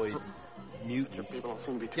humanoid mutants. People don't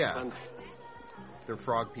seem to be too Yeah. friendly. They're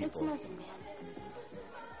frog people.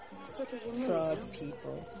 Frog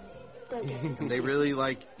people. And they really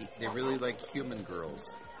like human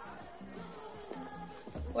girls.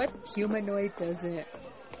 What humanoid doesn't?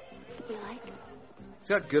 It's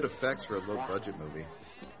got good effects for a low budget movie.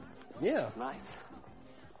 Yeah. Nice.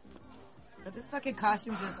 But this fucking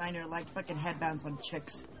costume designer liked fucking headbands on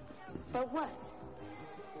chicks. But what?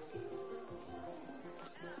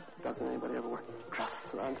 Doesn't anybody ever wear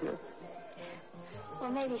dresses around here?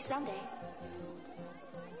 Well, maybe someday.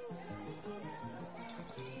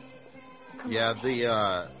 Yeah, the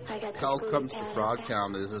Hell Comes to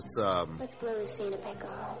Frogtown it's Let's blow this scene a pick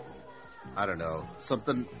off. I don't know,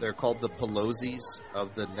 something, they're called the Pelosi's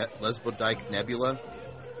of the Lesbodike Nebula.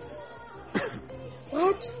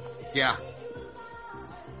 What? Yeah.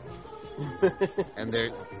 And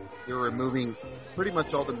they're removing, pretty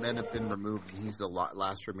much all the men have been removed, and he's the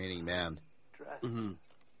last remaining man. Mm-hmm.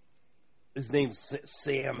 His name's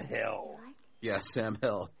Sam Hell. Yeah, Sam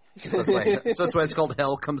Hell. So that's why it's called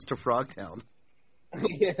Hell Comes to Frogtown.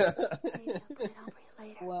 Yeah.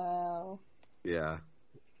 Wow. Yeah.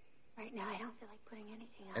 Right now, I don't feel like putting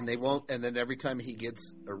anything on. And they won't. And then every time he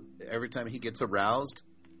gets aroused,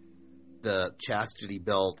 the chastity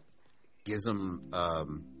belt gives him.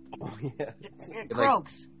 It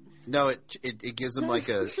croaks. No, it gives him like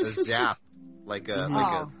a zap,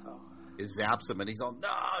 it zaps him, and he's all no,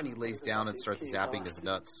 and he lays down and starts zapping his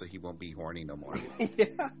nuts, so he won't be horny no more.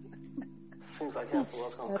 Yeah. Seems like half the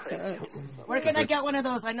world's gone crazy. Where can I get one of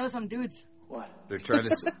those? I know some dudes. What? They're trying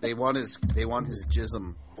to. They want his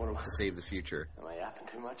jism to save the future. Am I yapping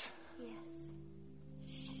too much? Yes.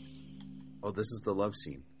 Oh, this is the love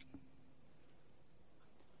scene.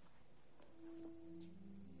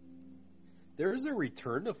 There's a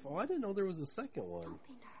Return to I didn't know there was a second one.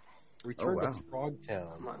 Return to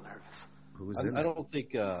Frogtown. I'm not nervous. Who's in I it? don't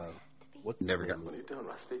think. What's Never got. What are you doing,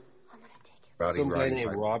 Rusty? Rowdy Some guy Roddy named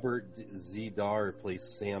Piper. Robert Zedar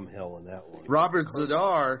plays Sam Hell in that one. Robert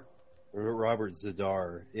Zedar. Robert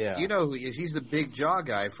Zedar, yeah. You know who he is? He's the big jaw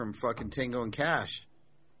guy from fucking Tango and Cash.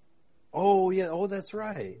 Oh yeah. Oh, that's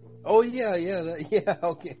right. Oh yeah. Yeah.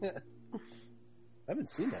 Okay. I haven't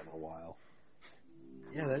seen that in a while.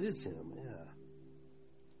 Yeah, that is him. Yeah.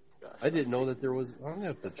 Gosh, I didn't know that there was. I'm gonna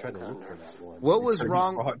have to try to look for that one. What was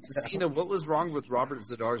wrong, Cena? What was wrong with Robert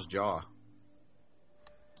Zedar's jaw?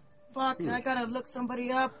 Fuck, I gotta look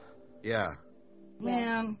somebody up. Yeah.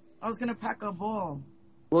 Man, I was gonna pack a bowl.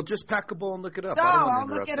 Well, just pack a bowl and look it up. No, I don't I'll want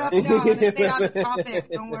to look it interrupt up that. now. I'm gonna stay on the topic.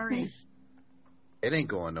 Don't worry. It ain't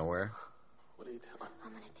going nowhere. What are you doing?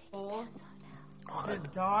 I'm gonna take your pants off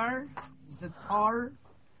now. Zedar.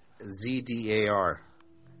 ZDAR.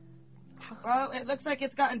 Well, it looks like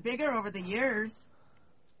it's gotten bigger over the years.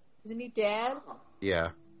 Isn't he dead?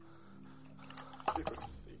 Yeah.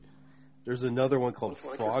 There's another one called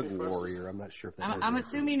Frog Warrior. I'm not sure if that. I'm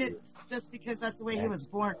assuming it's just because that's the way he was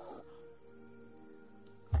born.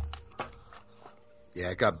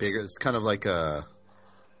 Yeah, it got bigger. It's kind of like an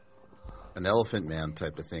Elephant Man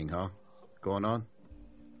type of thing, huh? Going on?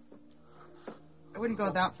 I wouldn't go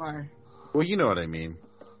that far. Well, you know what I mean.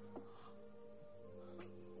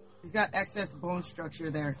 He's got excess bone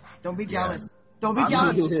structure there. Don't be jealous. Don't be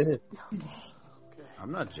jealous.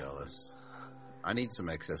 I'm not jealous. I need some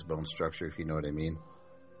excess bone structure, if you know what I mean.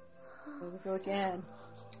 Here we go again.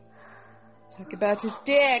 Talk about his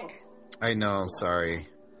dick. I know, sorry.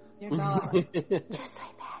 You're not.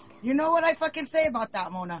 You know what I fucking say about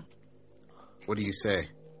that, Mona? What do you say?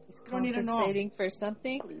 He's don't need to know. compensating for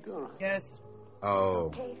something. What are you doing? Yes.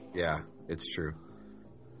 Oh, yeah, it's true.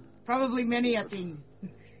 Probably many a thing.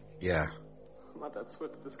 Yeah. I'm not that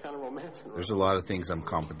swift to this kind of romance. There's a lot of things I'm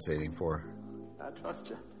compensating for. I trust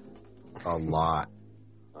you. A lot.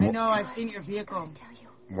 I know, I've seen your vehicle.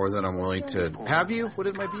 More than I'm willing to. Have you? What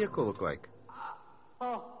did my vehicle look like?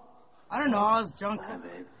 Oh. I don't know, I was drunk. Hi,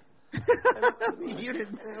 babe. You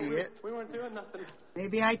didn't see it. We weren't doing nothing.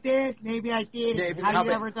 Maybe I did. Maybe I did. Maybe, How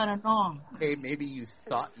you ever gonna know? Hey, maybe you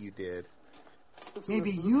thought you did.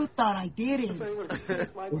 Maybe you thought I didn't.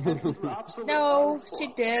 No, she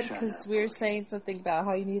did, because we were saying something about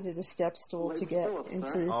how you needed a step stool to get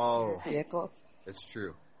into the vehicle. That's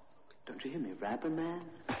true. Don't you hear me rapping, man?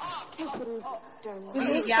 Who's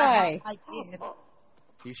this guy? I did.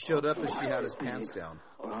 He showed up as she had his pants down.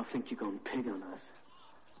 Or I'll think you're going pig on us.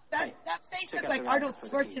 That face looks like Arnold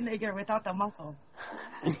Schwarzenegger without the muscles.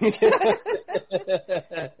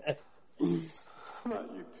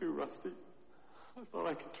 Not you too, Rusty. I thought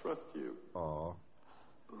I could trust you. Aw.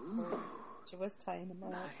 She was tying him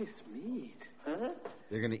up. Nice meat. Huh?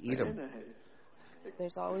 They're gonna eat him.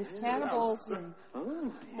 There's always cannibals in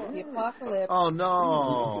the apocalypse. Oh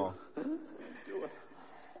no!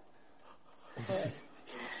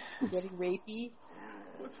 Getting rapey.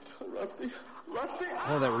 Rusty. Rusty.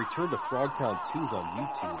 Oh, that Return to Frogtown 2 is on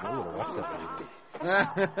YouTube. I'm gonna watch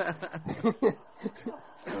that movie.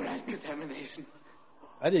 Contamination.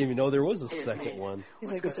 I didn't even know there was a second one.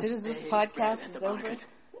 He's like, as soon as this podcast is over,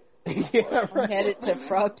 Yeah, right. I'm headed to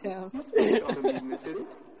Frogtown.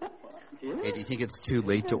 Hey, do you think it's too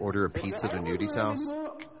late to order a pizza to Nudie's house?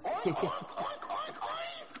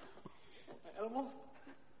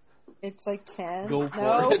 It's like 10. Go for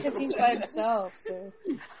no, it. because he's by himself. So,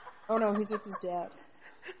 oh no, he's with his dad.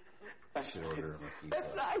 I should order him a pizza.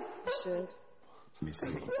 You should. Let me see.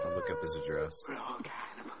 I'll look up his address. We're all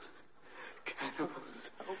cannibals. Cannibals.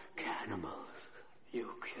 Cannibals.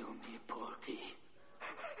 You kill me, Porky.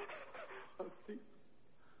 Rusty.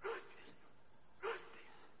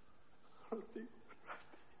 Rusty.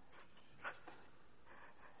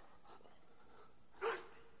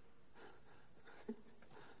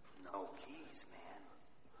 No keys, man.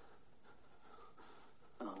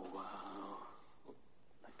 Oh, wow.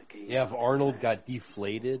 Like the keys. Yeah, if Arnold got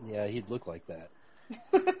deflated, yeah, he'd look like that.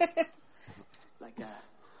 Like that.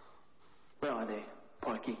 Where are they,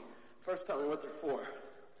 Porky? First tell me what they're for.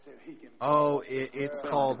 So he can... Oh, it's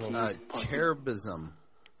called cherubism.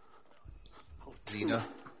 Xena,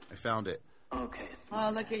 I found it. Okay. Oh,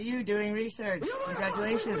 look at you doing research.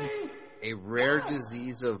 Congratulations. A rare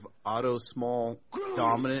disease of autosomal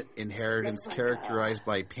dominant inheritance characterized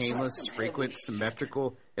by painless, frequent,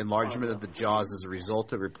 symmetrical enlargement of the jaws as a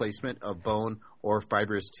result of replacement of bone or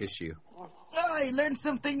fibrous tissue. Oh, you learn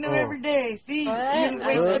something new every day. See? You What? didn't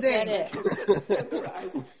waste the day.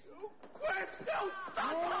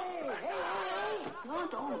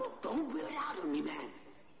 Don't weird out on me, man.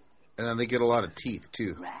 And then they get a lot of teeth,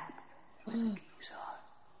 too.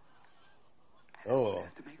 Oh,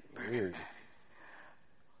 weird.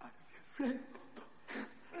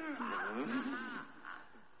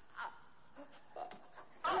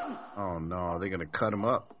 Oh, no, they're going to cut him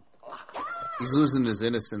up. He's losing his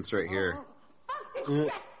innocence right here. Tell him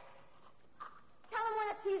where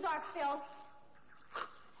the keys are, Phil.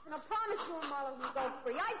 And I promise you and Marlowe will go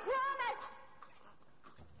free. I promise!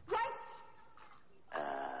 Right?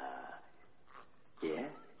 Yeah.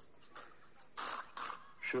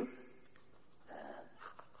 Sure.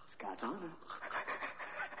 Scott's honor.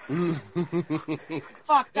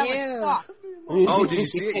 Fuck, that would suck. Oh, did you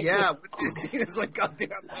see it? Yeah. It's like, goddamn.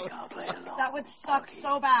 That would suck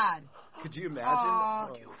so bad. Could you imagine?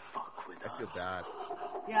 Oh, I feel bad.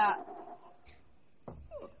 Yeah.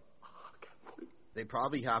 They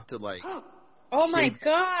probably have to, like... Oh my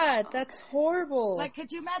god, that's horrible. Like,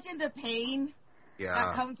 could you imagine the pain Yeah.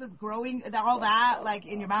 that comes with growing, all that, like,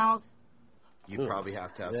 in your mouth? You'd probably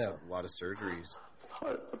have to have a lot of surgeries.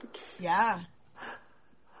 Yeah.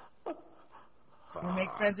 You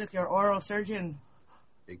make friends with your oral surgeon.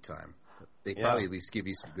 Big time. They probably at least give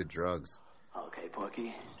you some good drugs. Okay,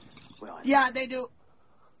 Porky. Well, Yeah, they do.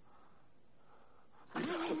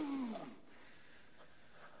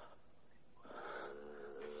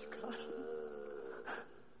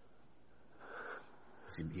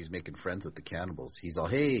 He's making friends with the cannibals. He's all,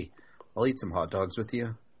 hey, I'll eat some hot dogs with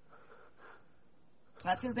you.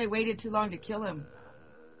 That's because they waited too long to kill him.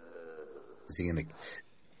 Is he gonna...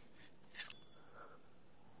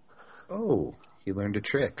 Oh, he learned a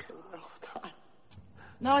trick.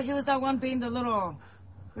 No, he was that one being the little...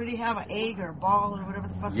 What did he have, an egg or a ball or whatever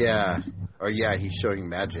the fuck? Yeah. Or yeah, he's showing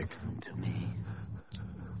magic.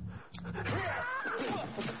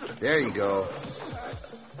 There you go.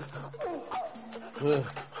 Do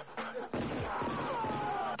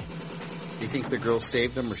you think the girl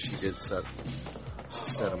saved him, or she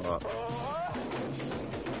set him up?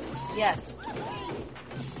 Yes.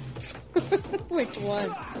 Which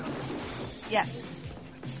one? Yes.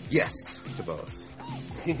 Yes to both.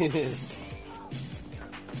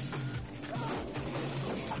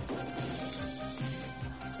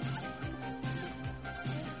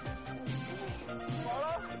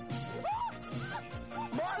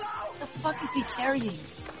 fuck is he carrying?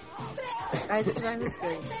 That's what I was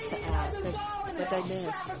going to ask. What I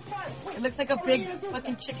missed? It looks like a big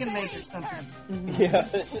fucking chicken leg or something. Yeah.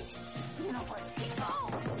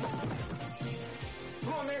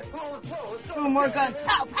 Come on, man. Come on, let's go. Let's go. 2 more guns.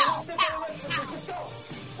 Pow, pow, pow.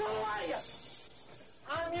 Who are you?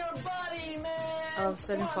 I'm your buddy, man. All of a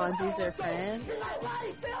sudden, Fonzie's their friend. You're my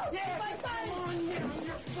buddy, Phil. Yeah, my buddy. Come on, you're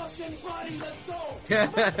your fucking buddy. Let's go.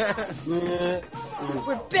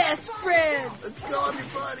 We're best friends. Let's go, I'm your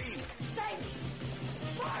buddy.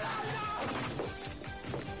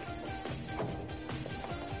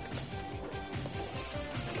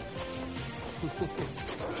 I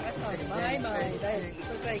thought in my mind that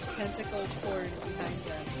looked like tentacle cord behind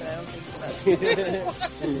them, but I don't think that's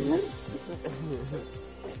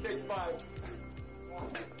Take 5.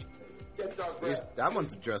 Get dark, That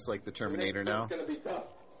one's dressed like the Terminator now. It's gonna be tough.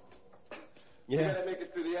 Yeah. We gotta make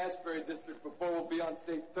it through the Ashbury district before we'll be on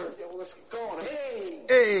safe turf. Yeah, well, let's get going. Hey!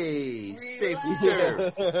 Hey, safe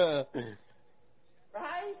turf.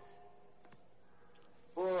 Right?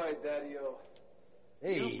 Boy, Daddy-o.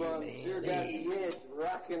 Hey, You bums sure got the edge,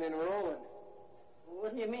 rocking and rolling.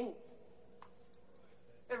 What do you mean?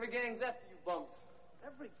 Every gang's after you bums.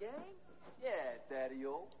 Every gang? Yeah,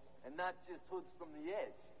 Daddy-o. And not just hoods from the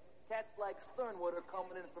edge. Cats like Sternwood are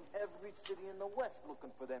coming in from every city in the West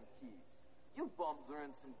looking for them keys. You bums are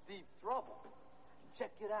in some deep trouble.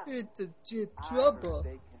 Check it out. It's a deep I trouble. heard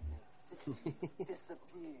they can make cities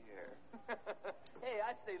disappear. Hey,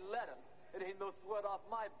 I say let 'em. It ain't no sweat off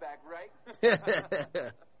my back, right?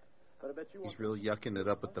 But I bet you He's really yucking it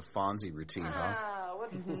up with the Fonzie routine, huh? Ah,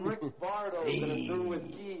 what's Rick Bardo gonna do with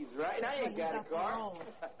keys, right? I ain't got a car.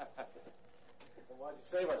 Why'd you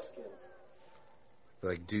save our skins?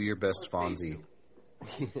 Like, do your best, Fonzie.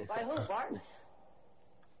 By who, Bart?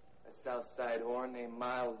 A Southside whore named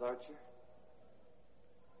Miles Archer.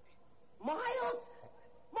 Miles?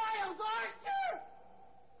 Miles Archer?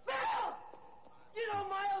 Phil! You know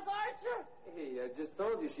Miles Archer? Hey, I just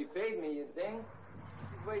told you she paid me, you ding.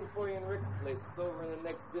 She's waiting for you in Rick's place. It's over in the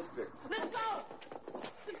next district. Let's go!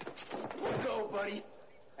 Let's go, buddy.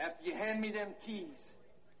 After you hand me them keys.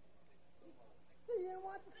 You didn't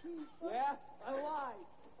want the keys. Yeah? I lied.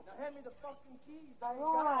 Now hand me the fucking keys. I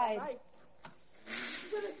lied.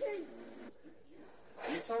 Give me the keys.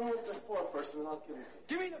 You tell me what they're for first, and then I'll give them to you.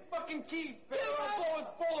 Give me the fucking keys, Bill. I'll blow his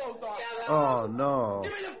bolos off. Oh, no.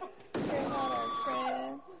 Give me the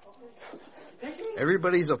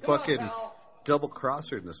Everybody's a fucking double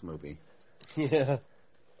crosser in this movie. Yeah.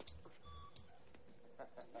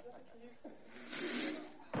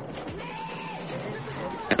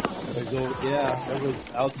 That was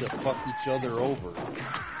out to fuck each other over.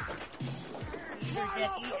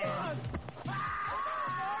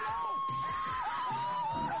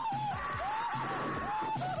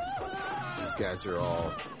 These guys are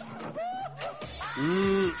all...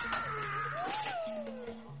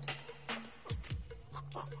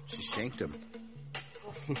 She shanked him.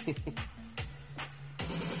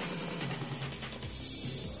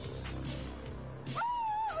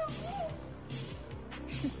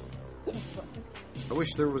 I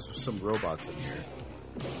wish there was some robots in here.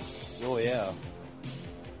 Oh, yeah.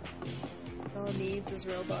 All it needs is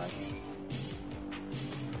robots.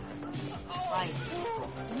 Right.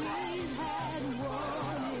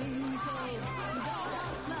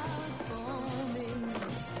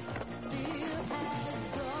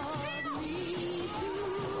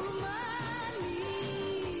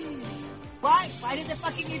 Why? Why does it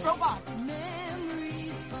fucking need robots?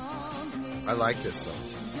 I like this song.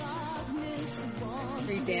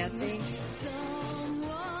 Are you dancing?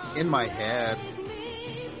 In my head.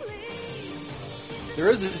 There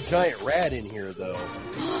is a giant rat in here, though.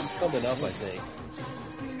 It's coming up, I think.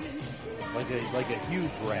 Like a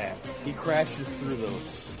huge rat. He crashes through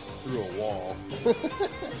a wall.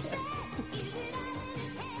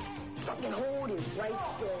 Fucking hold it right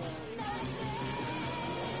there.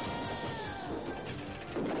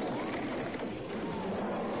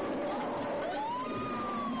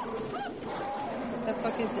 What the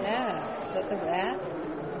fuck is that? Is that the rat?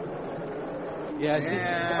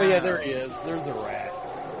 Yeah, oh yeah, there he is. There's a rat.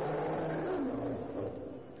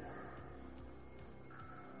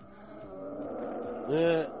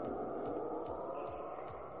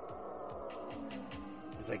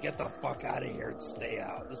 He's like, get the fuck out of here and stay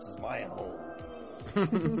out. This is my home.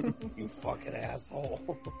 You fucking asshole.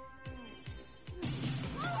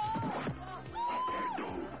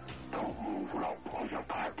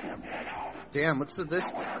 Damn, what's with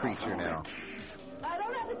this creature now? I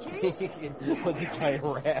don't have the keys. With the giant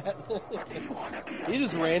rat. He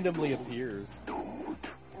just randomly appears.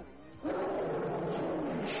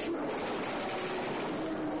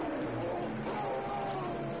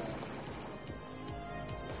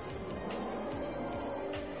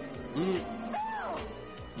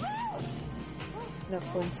 The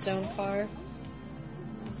Flintstone car.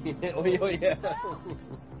 Oh yeah.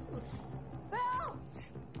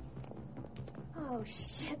 Oh,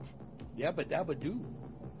 shit. Yabba dabba doo.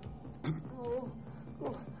 Oh,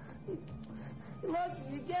 you lost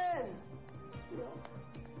me again.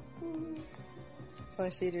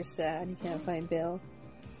 Flesh Eater's sad. He can't find Bill.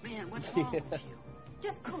 Man, what's wrong with you?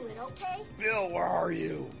 Just cool it, okay? Bill, where are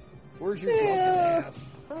you? Where's your drunken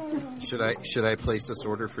ass? Should I place this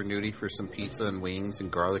order for Nudie for some pizza and wings and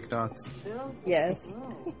garlic knots? Yes.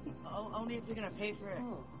 Only if you're gonna pay for it.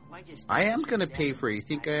 I am gonna pay for it. You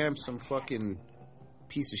think I am some fucking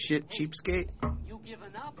piece of shit cheapskate? You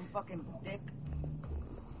giving up? I'm fucking dick.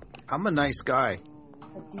 I'm a nice guy.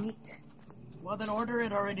 A dick. Well, then order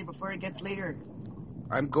it already before it gets later.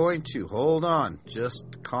 I'm going to. Hold on.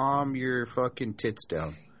 Just calm your fucking tits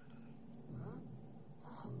down.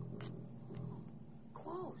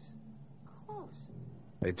 Close.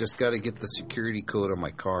 I just got to get the security code on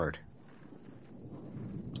my card.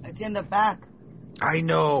 It's in the back. I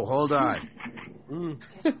know. Hold on.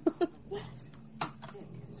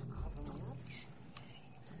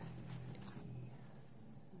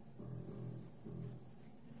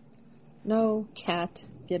 No, cat,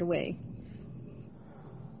 get away.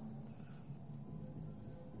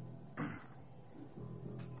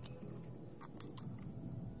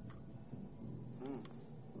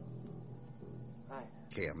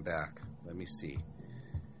 Okay, I'm back. Let me see.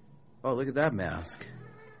 Oh, look at that mask.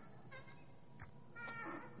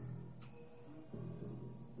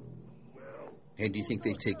 Hey, do you think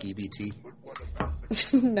they take EBT?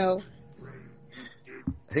 No.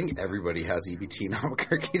 I think everybody has EBT in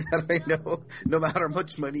Albuquerque that I know. No matter how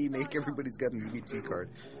much money you make, everybody's got an EBT card.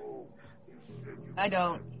 I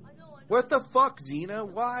don't. What the fuck, Xena?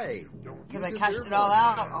 Why? Because I cashed it all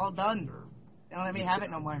out, all done. They don't let me have it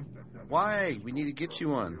no more. Why? We need to get you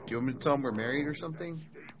one. Do you want me to tell them we're married or something?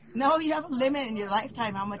 No, you have a limit in your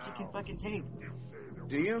lifetime how much you can fucking take.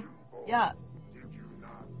 Do you? Yeah.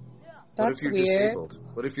 That's what if you're weird. disabled?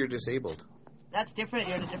 What if you're disabled? That's different.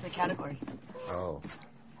 You're in a different category. Oh.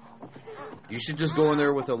 You should just go in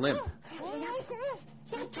there with a limp.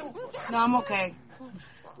 No, I'm okay.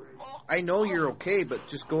 I know you're okay, but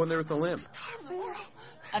just go in there with a limp.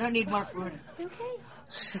 I don't need more food.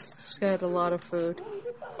 She's got a lot of food.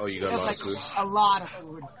 Oh, you got a lot of food? A lot of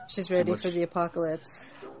food. She's ready for the apocalypse.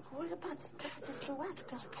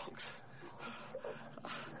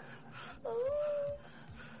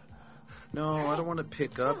 No, I don't want to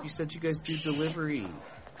pick up. You said you guys do delivery.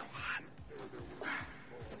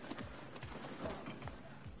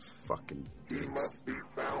 Fucking dicks. Must be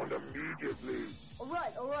found immediately. All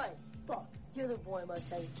right. Fuck, the other boy must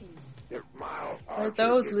have keys. If Miles Are Archer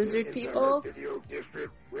those gets lizard into people? the video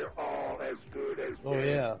district, we're all as good as Oh dead.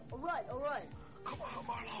 yeah. All right. Come on,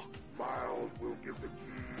 Marlowe. Miles will give the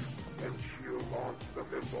keys, and she'll launch the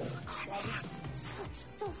missile.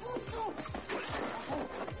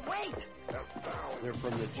 Wait! They're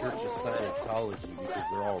from the Church of Scientology because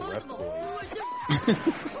they're all reptoids.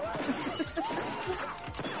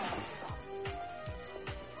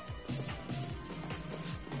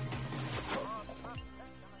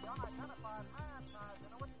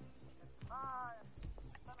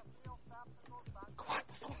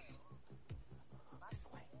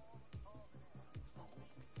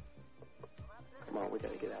 Come on, we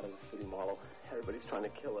gotta get out of the city, Marlowe. Everybody's trying to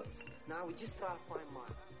kill us. Now we just gotta find Miles.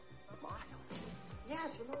 Miles? Yeah,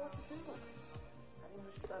 she'll know what to do. I think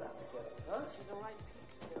we should start out together, huh? She's the right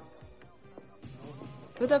piece.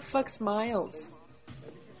 Who the fuck's Miles?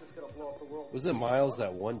 Maybe she's just gonna blow up the world. Was it Miles,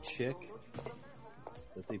 that one chick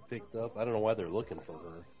that they picked up? I don't know why they're looking for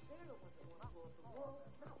her.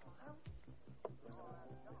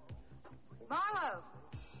 Marlowe!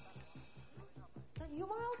 Is that you,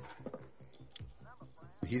 Miles?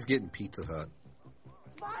 He's getting Pizza Hut.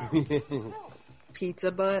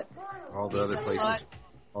 Pizza butt. All the other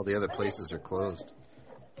places are closed.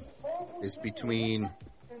 It's between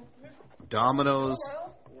Domino's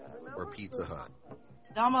or Pizza Hut.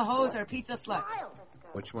 Domino's or Pizza Slut?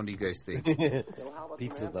 Which one do you guys think?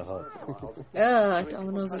 Pizza the Hut. Ugh,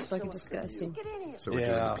 Domino's is fucking disgusting. So we're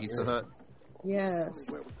doing the Pizza Hut? Yes.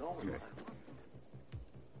 Okay.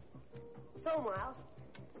 So, Miles,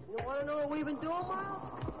 you want to know what we've been doing, Miles?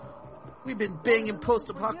 We've been banging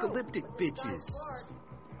post-apocalyptic bitches.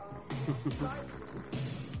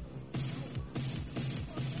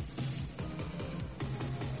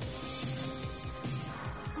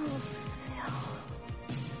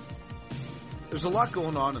 There's a lot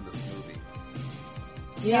going on in this movie.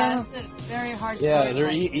 Yeah, it's a very hard Yeah, story.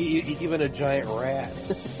 they're even a giant rat.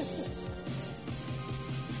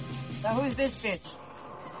 Now who's this bitch?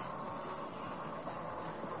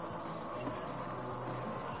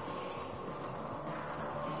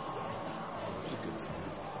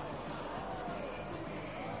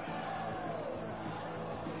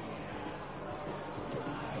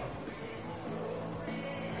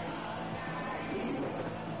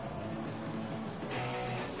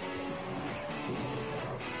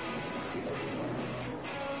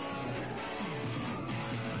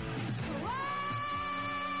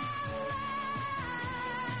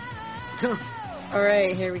 All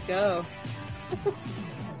right, here we go.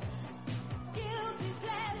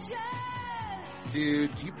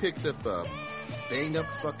 Dude, you picked up a bang up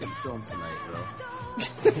fucking film tonight, bro.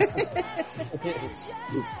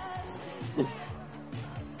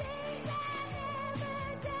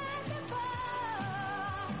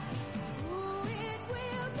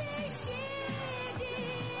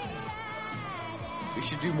 We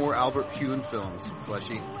should do more Albert Kuhn films,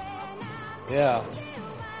 Fleshy. Yeah.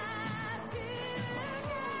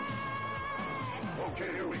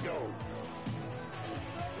 Okay, here we go.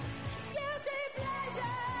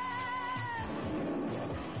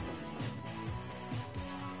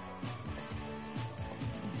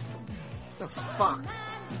 The fuck?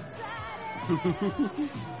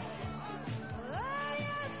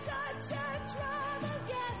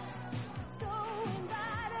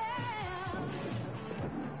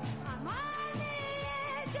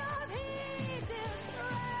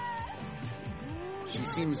 She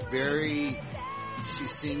seems very...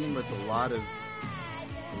 She's singing with a lot of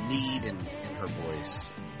need in her voice.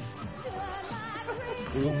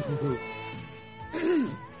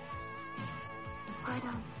 Why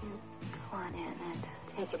don't you go on in and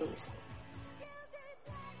take it easy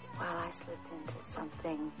while I slip into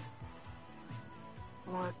something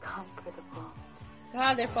more comfortable.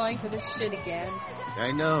 God, they're falling for this shit again.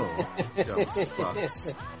 I know. Dumb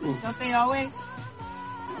fucks. Don't they always?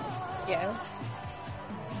 Yes.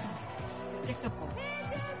 Predictable.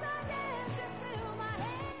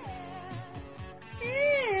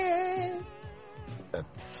 That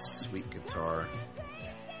sweet guitar.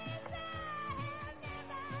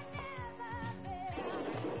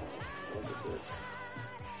 Look at this.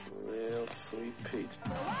 Real sweet Pete.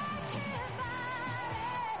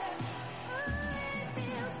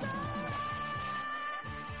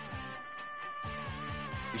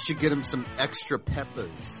 You should get him some extra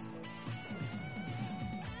peppers.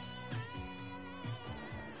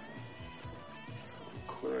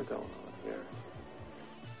 Clear going on here.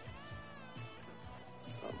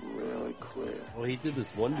 Something really clear. Well, he did this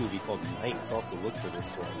one movie called Knights. I'll have to look for this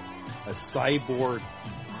one. A cyborg,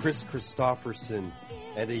 Chris Christopherson,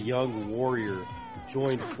 and a young warrior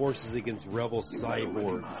joined forces against rebel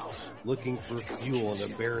cyborgs, looking for fuel in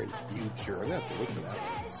a barren future. I'm gonna have to look for that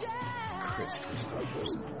one. Chris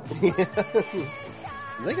Christopherson.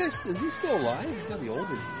 That guy, is he still alive? He's gotta be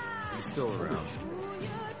older. He's still around.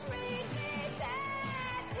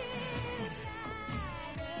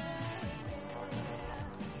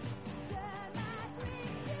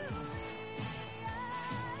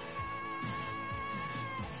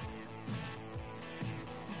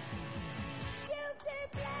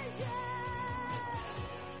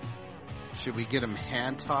 Should we get him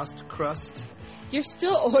hand-tossed crust? You're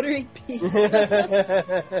still ordering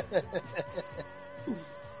pizza.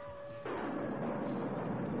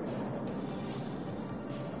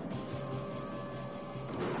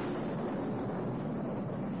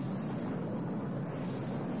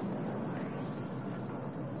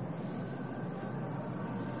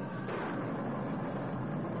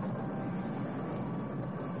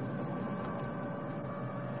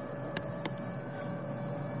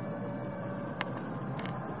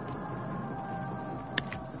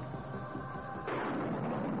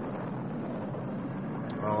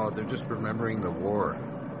 Oh, they're just remembering the war.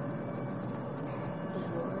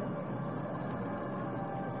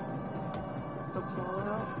 The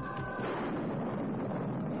fallout.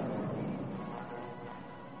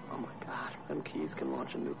 Oh my god, them keys can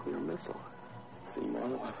launch a nuclear missile. See,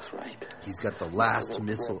 Marlowe, I was right. He's got the last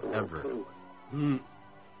missile ever. Better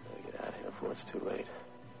get out of here before it's too late.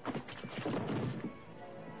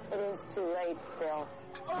 It is too late, Phil.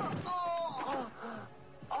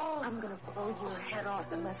 I'm gonna blow your head off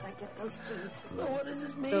unless I get those keys. What does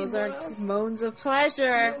this mean? Those aren't moans of pleasure.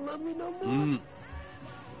 You don't love me no more.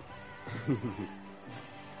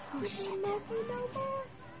 Oh, she love me no more.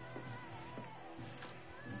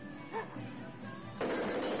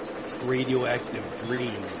 Radioactive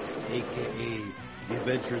Dreams, a.k.a. The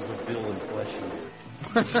Adventures of Bill and Fleshy.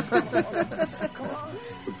 Come on.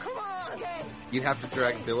 Okay. You'd have to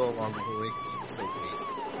drag Bill along the way because he was so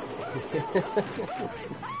wasted.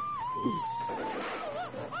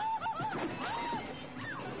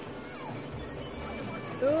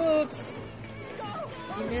 Oops.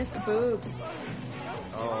 You missed boobs.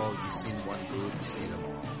 Oh, you've seen one boob, you've seen them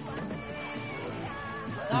all.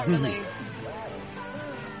 Not really.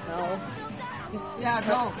 No. Yeah,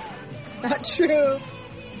 no. Not true.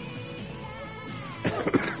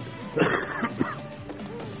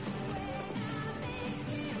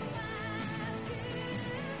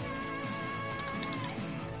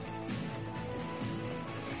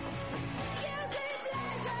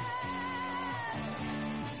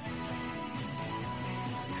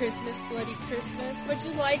 Christmas, Bloody Christmas. What'd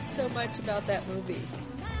you like so much about that movie?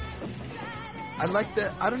 I like the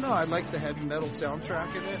heavy metal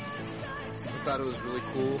soundtrack in it. I thought it was really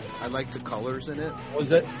cool. I liked the colors in it. Is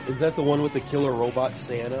that the one with the killer robot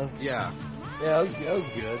Santa? Yeah. Yeah, that was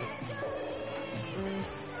good.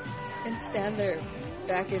 And stand there,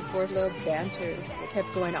 back and forth, little banter. It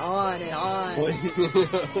kept going on and on.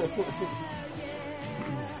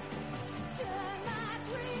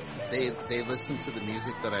 They listen to the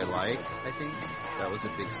music that I like, I think. That was a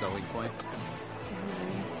big selling point.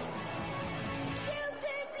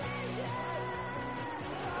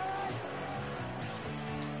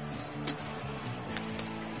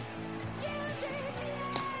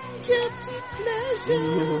 Guilty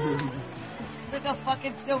pleasure. It's like a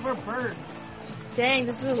fucking silver bird. Dang,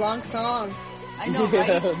 this is a long song. I know,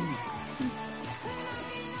 right?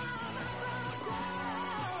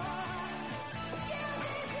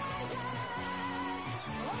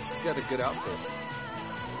 She's got a good outfit.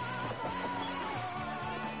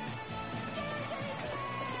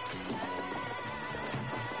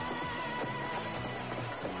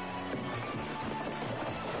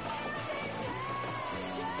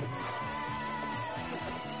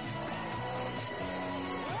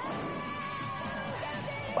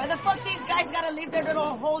 Why the fuck these guys gotta leave their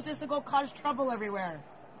little hole just to go cause trouble everywhere?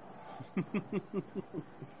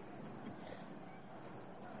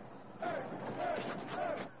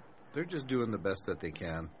 They're just doing the best that they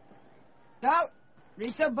can. So,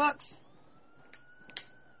 read some books.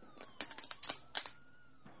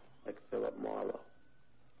 Like Phillip Marlowe,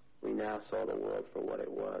 we now saw the world for what it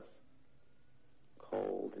was.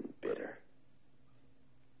 Cold and bitter.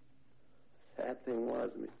 The sad thing was,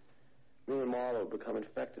 me and Marlowe had become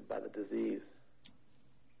infected by the disease.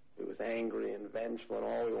 We was angry and vengeful, and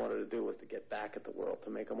all we wanted to do was to get back at the world, to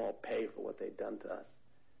make them all pay for what they'd done to us.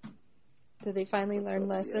 Did they finally learn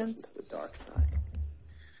lessons? The dark side.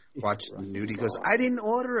 Watch Nudie goes, I didn't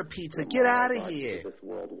order a pizza. Get out of here. This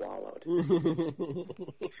world wallowed.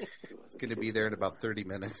 It's going to be there in about 30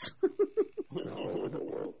 minutes. How would the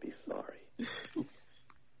world be sorry?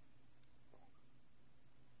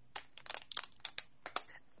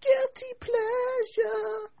 Guilty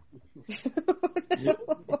pleasure.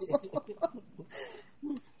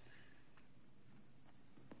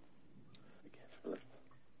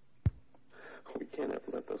 We can't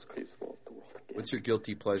ever let those creeps fall off the world again. What's your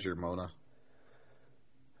guilty pleasure, Mona?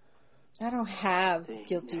 I don't have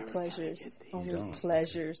guilty pleasures. Only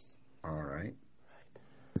pleasures. All right.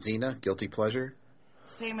 Xena, guilty pleasure?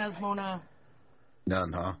 Same as Mona.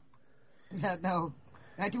 None, huh? Yeah, no.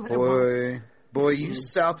 I do what I want. Boy, you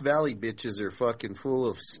South Valley bitches are fucking full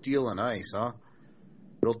of steel and ice, huh?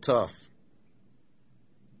 Real tough.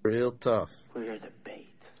 Real tough. We're the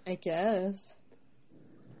bait. I guess.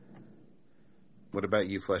 What about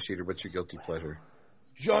you, Flesh Eater? What's your guilty pleasure?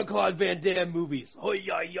 Jean-Claude Van Damme movies. Oh,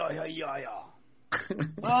 yeah.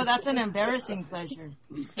 Oh, that's an embarrassing pleasure.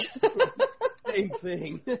 Same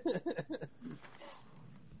thing.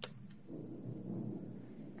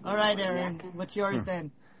 All right, Aaron. What's yours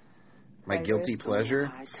then? My guilty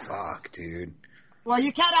pleasure? Fuck, dude. Well,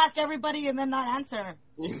 you can't ask everybody and then not answer.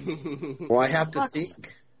 Well, I have to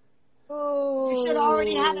think. Oh. You should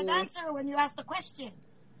already had an answer when you asked the question.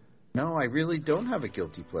 No, I really don't have a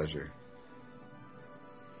guilty pleasure.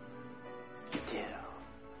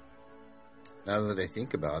 Now that I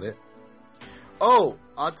think about it. Oh,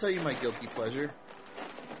 I'll tell you my guilty pleasure.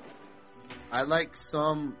 I like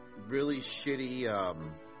some really shitty,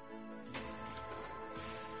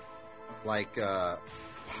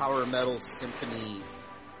 power metal symphony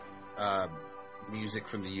music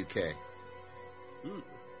from the UK.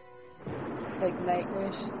 Like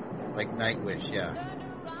Nightwish? Like Nightwish, yeah.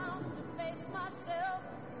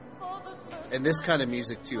 And this kind of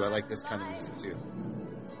music, too. I like this kind of music, too.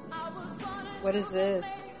 What is this?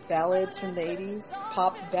 Ballads from the 80s?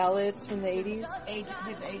 Pop ballads from the 80s? His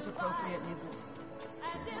age-appropriate music.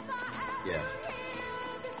 Yeah.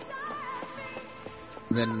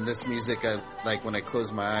 then this music, like when I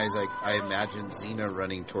close my eyes, I imagine Xena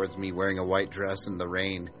running towards me wearing a white dress in the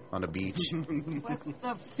rain on a beach. What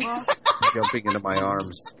the fuck? Jumping into my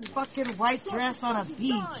arms. Fucking white dress on a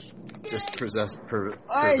beach. Just possessed.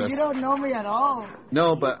 Hey, you don't know me at all.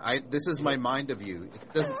 No, but this is my mind of you.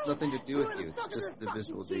 It's nothing to do with you. It's just the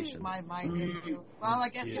visualization. My mind of you. Well, I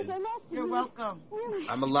guess you're welcome.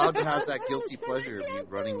 I'm allowed to have that guilty pleasure of you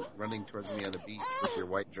running towards me on the beach with your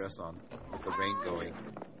white dress on, with the rain going.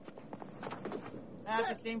 I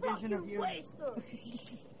have the same vision of you.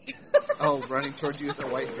 Oh, running towards you with a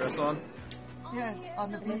white dress on? Yes,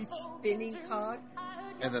 on the beach. Spinning cock.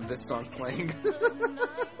 And then this song playing.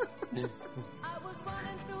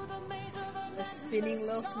 A spinning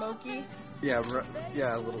little Smokey. Yeah,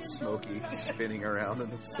 a little Smokey spinning around in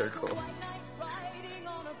a circle.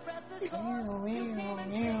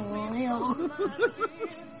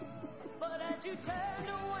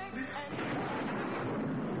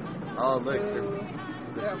 Oh, look,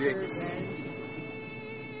 the dicks.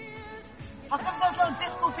 How come those little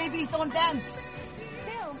disco babies don't dance?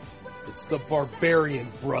 It's the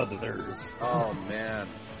Barbarian Brothers. Oh, man.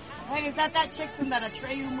 Hey, is that chick from that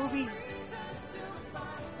Atreyu movie?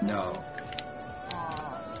 No.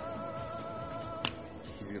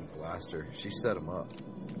 He's gonna blast her. She set him up.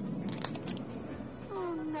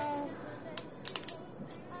 Oh, no.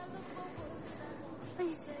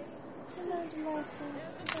 Please. Lord, mercy.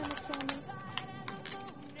 Don't kill me.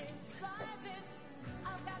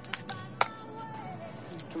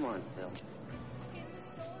 Come on, Phil.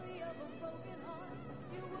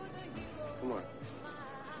 Come on.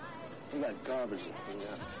 What that garbage you clean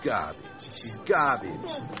up? Garbage. She's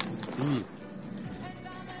garbage.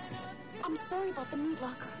 I'm sorry about the meat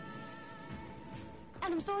locker.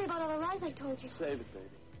 And I'm sorry about all the lies I told you. Save it,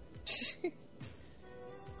 baby.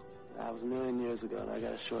 That was a million years ago, and I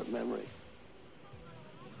got a short memory.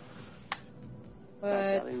 But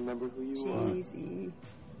I don't even remember who you are. Cheesy. You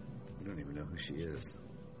don't even know who she is.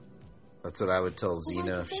 That's what I would tell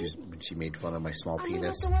Xena when she made fun of my small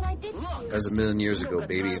penis. That was a million years ago,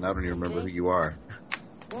 baby, and I don't even remember who you are.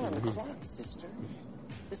 We're on the clock, sister.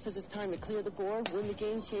 This is his time to clear the board, win the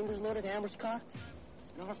game, chambers loaded, hammers cocked.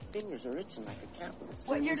 And our fingers are itching like a cat with a...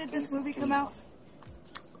 What year did this movie come out?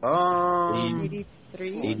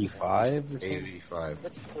 83? 85? 85.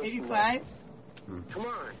 85? Come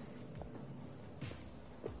on.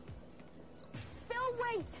 Phil,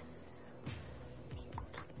 wait!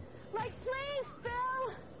 Like, please,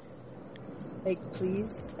 Phil! Like,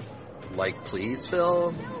 please? Like, please,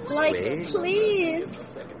 Phil? Like, Sway? please!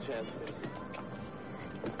 Second chance, baby.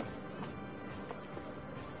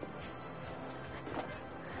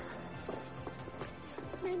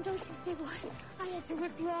 Man, don't you see what? I had to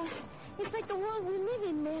rip you off. It's like the world we live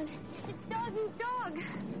in, man. It's dog eat dog.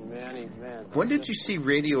 Manny, man. When did you see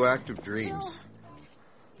Radioactive Dreams?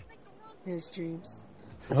 Here's dreams.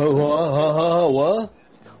 What?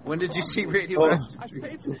 When did you see Radioactive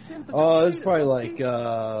Dreams? Oh, it's probably like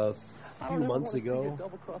a few months ago.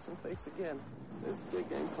 Double-crossing face again. This dick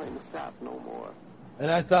ain't playing the sap no more. And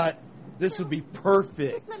I thought this would be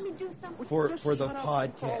perfect Let me do something. for the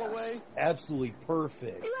podcast. Absolutely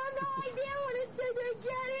perfect. You have no idea what it's going to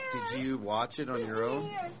get here. Did you watch it on your own?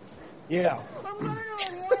 Yeah. I'm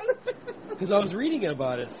murdering, right? Because I was reading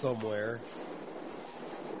about it somewhere.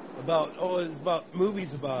 It was about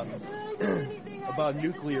movies about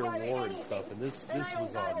nuclear war and stuff, and this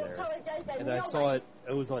was on there. And I saw it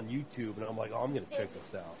was on YouTube, and I'm like, oh, I'm going to check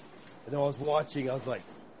this out. And then I was watching, I was like,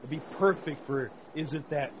 it'd be perfect for, is it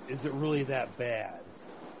really that bad?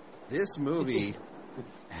 This movie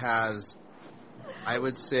has, I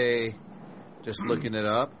would say, just looking it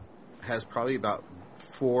up, has probably about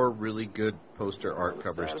 4 really good poster art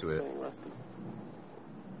covers to it.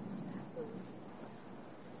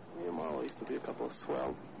 Me and Marlowe used to be a couple of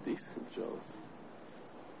swell, decent Joes.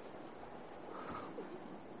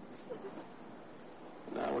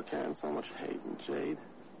 Now we're carrying so much hate and jade.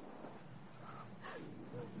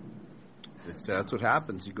 That's what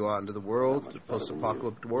happens. You go out into the world, the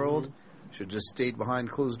post-apocalyptic world. Should just stayed behind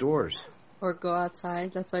closed doors. Or go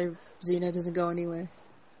outside. That's why Xena doesn't go anywhere.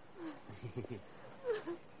 It's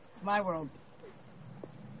my world.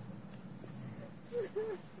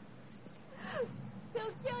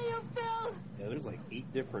 They'll kill you, Phil. Yeah, there's like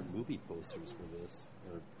 8 different movie posters for this,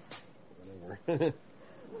 or whatever.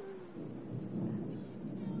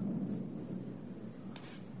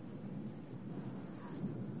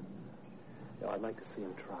 Yo, I'd like to see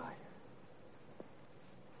him try.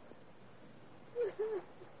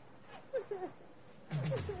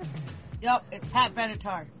 Yep, it's Pat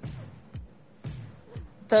Benatar.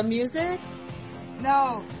 The music?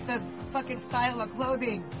 No, the fucking style of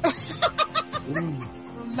clothing.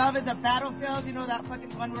 Love is a Battlefield. You know that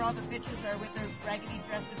fucking one where all the bitches are with their raggedy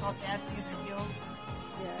dresses all dancing in their heels?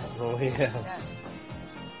 Yeah. Oh, yeah.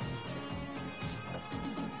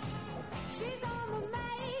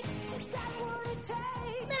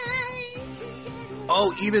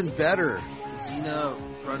 Oh, even better. Xena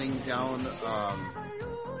running down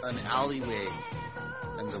an alleyway,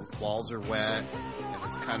 and the walls are wet, and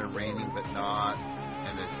it's kind of raining but not,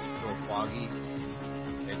 and it's real foggy,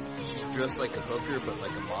 and she's dressed like a hooker, but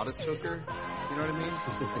like a modest hooker. You know what I mean?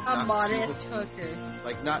 A modest hooker.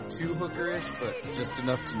 Like not too hookerish, but just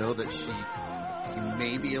enough to know that you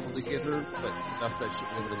may be able to get her, but enough that she'll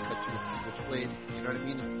be able to cut you with a switchblade. You know what I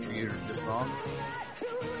mean? If you treat her just wrong.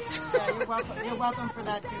 Yeah, you're welcome for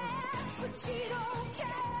that too.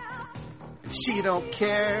 She don't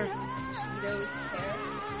care. She knows care.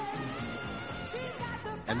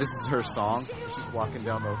 And this is her song. She's walking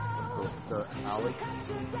down the alley.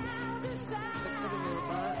 Looks like a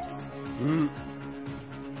robot.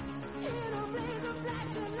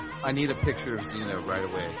 I need a picture of Xena right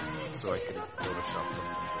away so I can Photoshop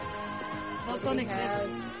something. Nobody has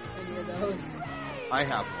any of those. I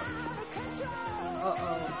have one.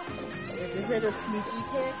 Uh-oh. Is it a sneaky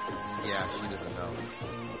pic? Yeah, she doesn't know.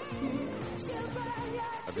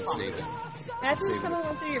 I've been saving. Imagine if someone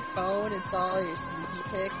went through your phone and saw your sneaky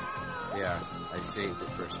pics. Yeah, I saved it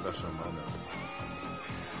for a special moment.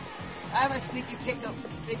 I have a sneaky pic of a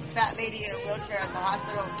big fat lady in a wheelchair at the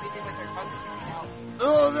hospital sleeping with her tongue sticking out.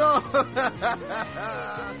 Oh no!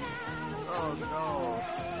 Oh no!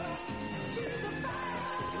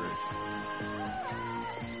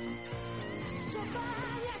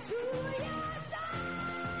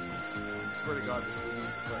 I swear to God, this movie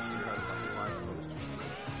here has like 5 posters.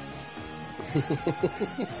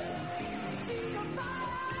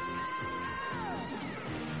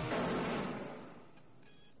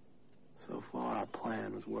 So far, our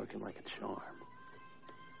plan was working like a charm.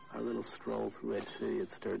 Our little stroll through Edge City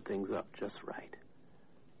had stirred things up just right.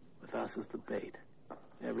 With us as the bait,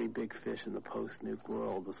 every big fish in the post-nuke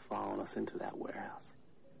world was following us into that warehouse.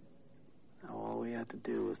 Now all we had to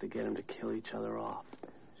do was to get them to kill each other off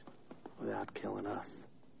without killing us.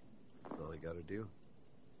 That's all you gotta do.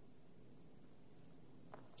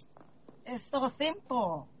 It's so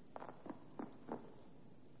simple.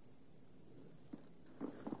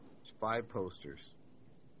 There's 5 posters.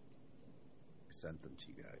 I sent them to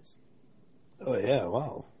you guys. Oh, yeah,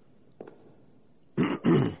 wow.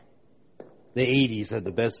 The 80s had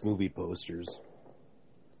the best movie posters.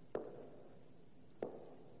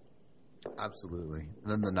 Absolutely.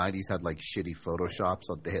 And then the 90s had like shitty Photoshops.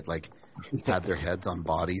 So they had like had their heads on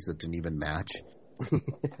bodies that didn't even match.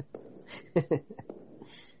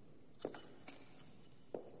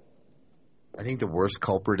 I think the worst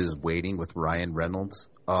culprit is Waiting with Ryan Reynolds.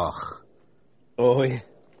 Ugh. Oh, yeah.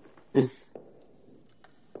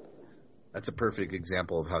 That's a perfect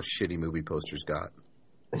example of how shitty movie posters got.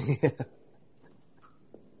 Yeah.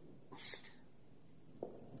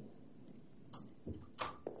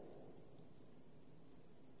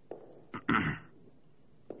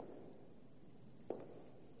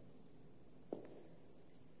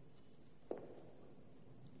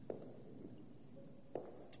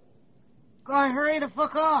 God, hurry the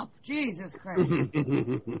fuck up. Jesus Christ.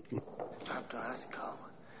 Dr. Osco,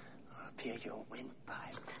 appear your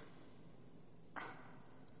windpipe.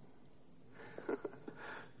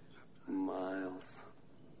 Miles.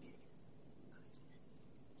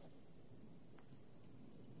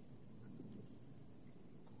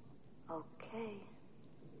 Okay.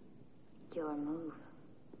 Your move.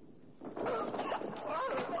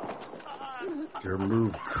 Your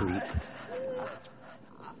move, creep.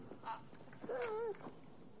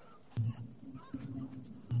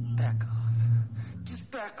 Back off.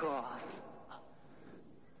 Just back off.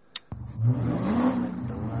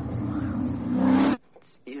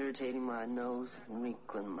 It's irritating my nose and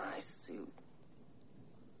wrinkling my suit.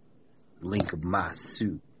 Link of my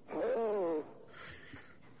suit.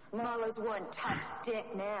 Marlowe's one tough dick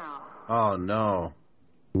now. Oh no.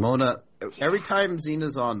 Mona, every time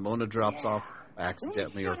Xena's on, Mona drops off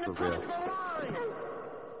accidentally or for real.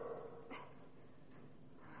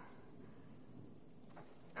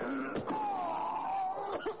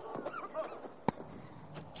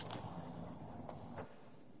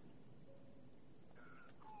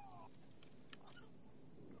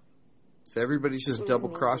 So everybody's just double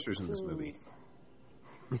crossers in this movie.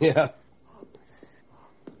 Yeah.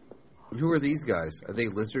 Who are these guys? Are they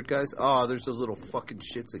lizard guys? Oh, there's those little fucking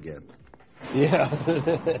shits again. Yeah.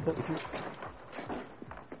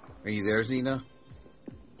 Are you there, Xena?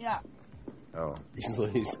 Yeah. Oh.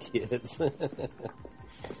 These kids. I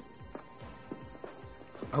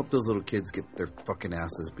hope those little kids get their fucking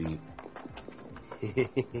asses beat.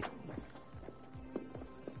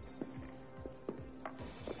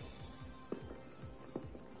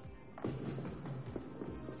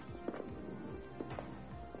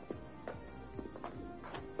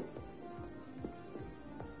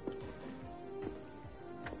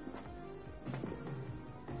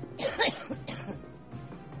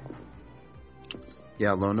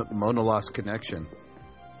 Yeah, Mona lost connection.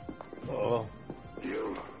 Oh.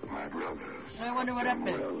 You, my brothers. I wonder what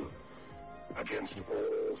happened. Well, against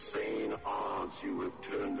all sane odds, you have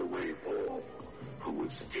turned away all who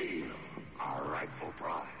would steal our rightful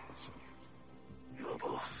prize. You're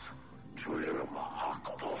both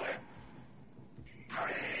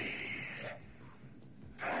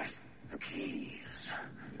Pass the keys.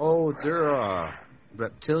 Oh, they're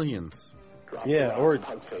reptilians. Yeah, or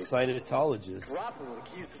Scientologists.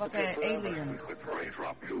 Fucking aliens.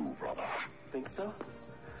 Drop you, brother. Think so?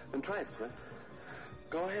 Then try it, Swift.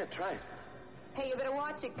 Go ahead, try it. Hey, you better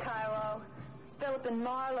watch it, Cairo. It's Phillip and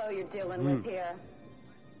Marlowe you're dealing with here.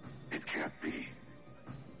 It can't be.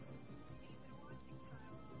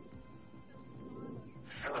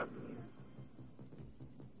 Phillip.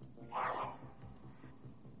 Marlowe.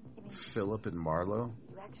 Phillip and Marlowe?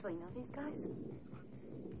 You actually know these guys?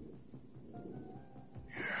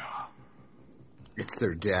 Yeah. It's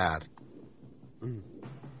their dad. From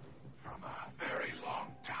a very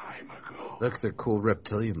long time ago. Look, they're cool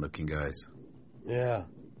reptilian-looking guys. Yeah.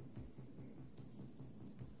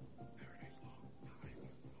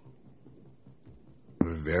 A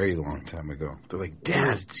very long time ago. They're like,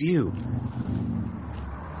 Dad, it's you.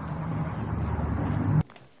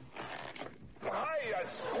 Hi, you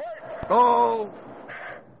squirt! Oh!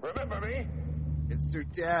 Remember me? It's their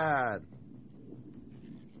dad.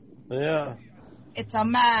 Yeah. It's a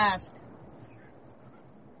mask.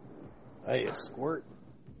 Hey, a squirt.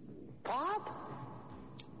 Pop?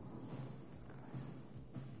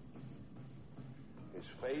 His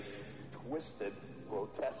face twisted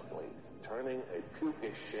grotesquely, turning a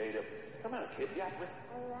pukish shade of... Come on, kid, yeah.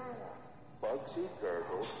 Bugsy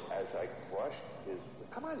gurgled as I crushed his...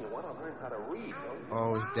 Come on, you want to learn how to read, don't you?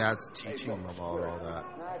 Oh, his dad's teaching him about all that.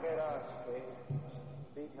 Knock it off, Steve.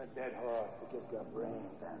 Beating a dead horse. The kid's got brain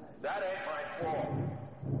damage. That ain't my fault.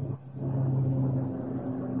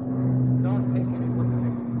 Don't take any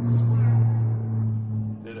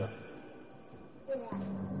Did a...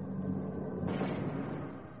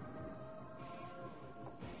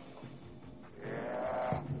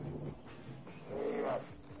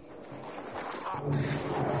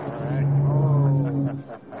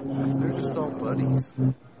 They're just all buddies.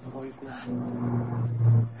 Oh, he's not.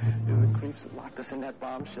 These are the creeps that locked us in that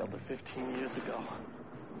bomb shelter 15 years ago.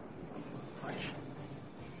 Watch.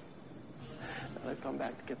 Now they've come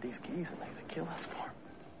back to get these keys and they're going to kill us for them.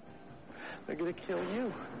 They're going to kill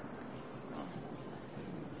you.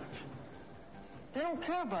 Watch. They don't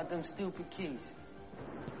care about them stupid keys.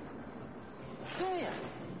 Do ya?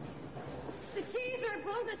 The keys are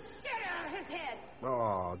blown the shit out of his head.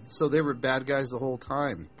 Oh, so they were bad guys the whole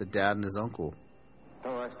time. The dad and his uncle.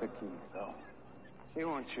 Don't rush the keys, though. She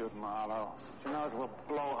won't shoot Marlowe. She knows we'll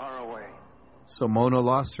blow her away. So Mona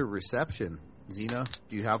lost her reception. Xena,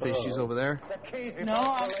 do you have issues over there? No,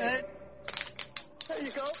 I'm good. There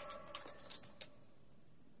you go.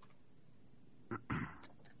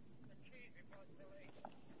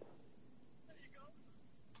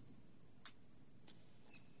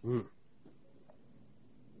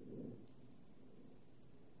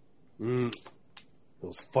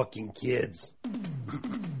 Those fucking kids.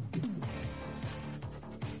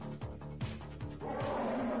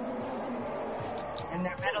 And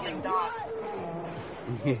they're meddling dog.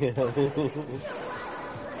 Yeah.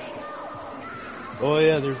 Oh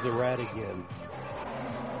yeah, there's the rat again.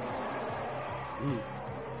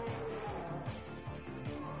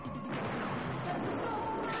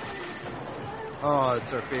 Oh,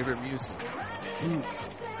 it's our favorite music.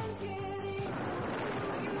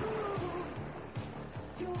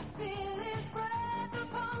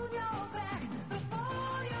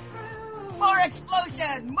 More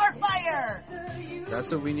explosion! More fire!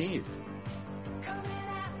 That's what we need.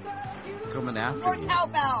 Coming after More you.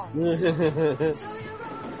 cowbell!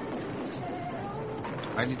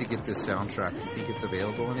 I need to get this soundtrack. You think it's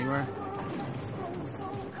available anywhere?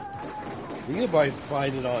 You can probably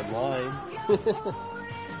find it online.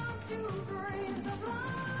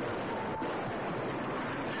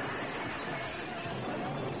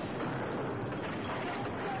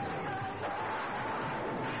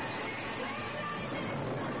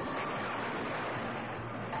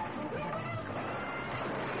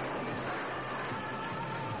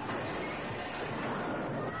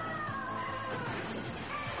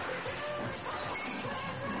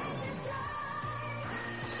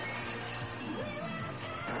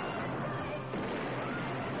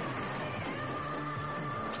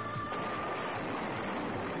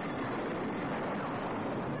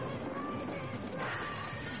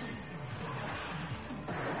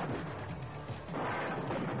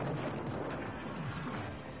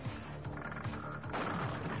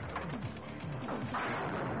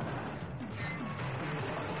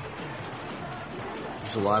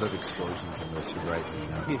 There's a lot of explosions in this. You're right,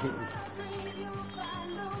 Zena.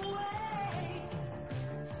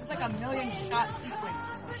 It's like a million shot sequence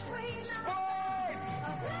or something.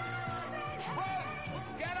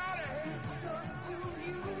 Get out of here! It's up to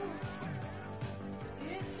you.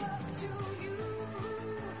 It's up to you.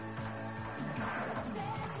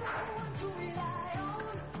 There's no one to rely on.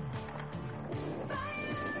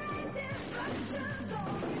 Find the instructions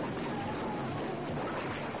on you.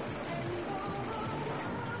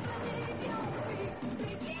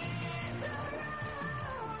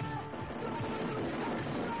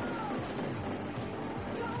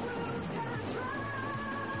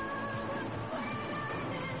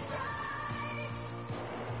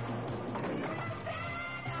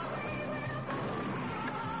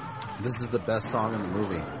 This is the best song in the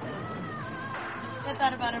movie. You said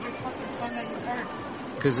that about every fucking song that you've heard.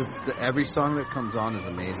 Because every song that comes on is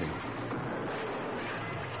amazing.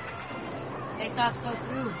 They thought so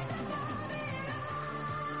too.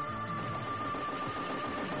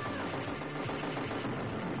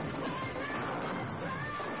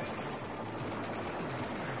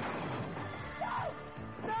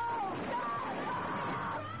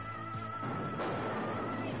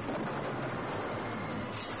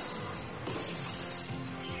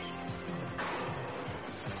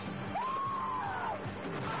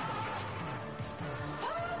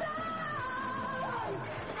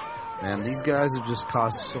 Man, these guys have just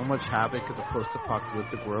caused so much havoc in the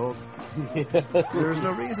post-apocalyptic world. There's no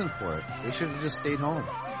reason for it. They should have just stayed home.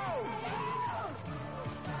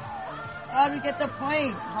 How do we get the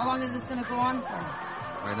point? How long is this going to go on for?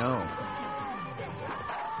 I know.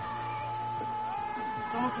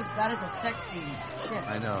 It's almost as bad as a sex scene. Shit.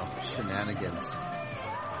 I know. Shenanigans.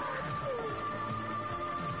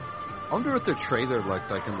 I wonder what their trailer looked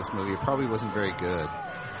like in this movie. It probably wasn't very good.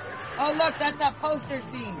 Oh, look, that's that poster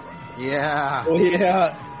scene. Yeah. Oh,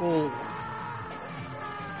 yeah. Oh.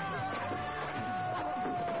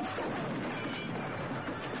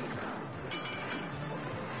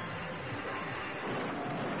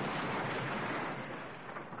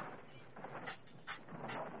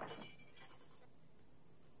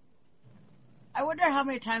 I wonder how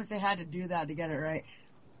many times they had to do that to get it right.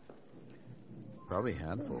 Probably a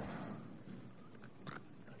handful.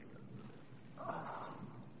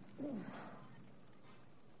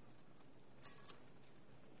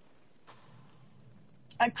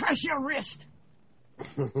 I crush your wrist.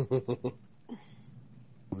 Let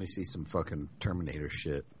me see some fucking Terminator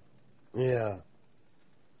shit. Yeah.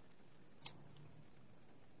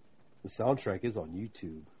 The soundtrack is on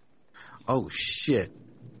YouTube. Oh, shit.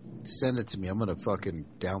 Send it to me. I'm going to fucking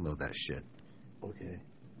download that shit. Okay.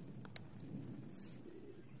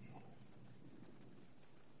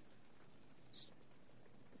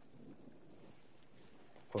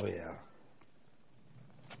 Oh, yeah.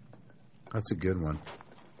 That's a good one.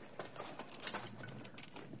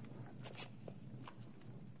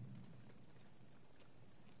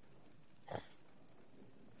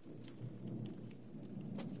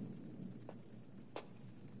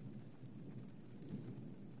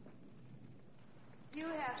 You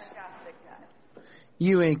haven't got the guts.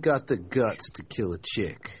 You ain't got the guts to kill a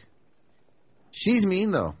chick. She's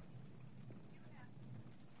mean, though.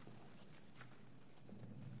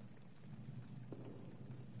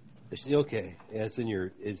 Okay, yeah, it's in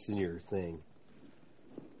your thing.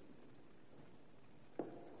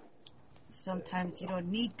 Sometimes you don't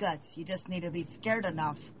need guts. You just need to be scared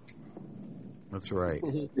enough. That's right.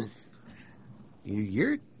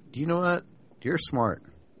 You know what? You're smart.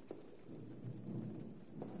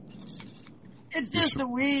 It's just the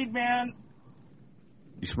weed, man.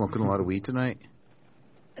 You smoking a lot of weed tonight?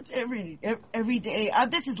 It's every day.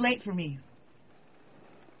 This is late for me.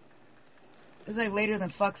 It's like later than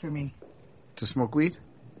fuck for me. To smoke weed?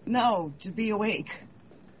 No, to be awake.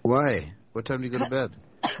 Why? What time do you go to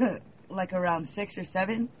bed? Like around 6 or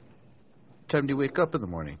 7. What time do you wake up in the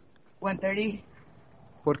morning? 1:30.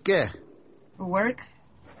 ¿Por qué? For work.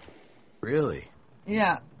 Really?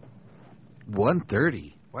 Yeah.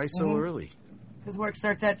 1:30? Why so early? Because work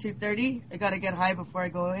starts at 2:30. I gotta get high before I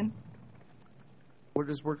go in. Where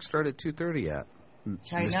does work start at 2:30 at?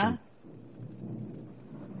 China.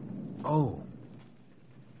 Oh.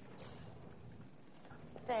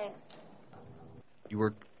 Thanks. You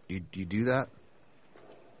work? You do that?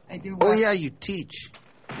 I do work. Oh yeah, you teach.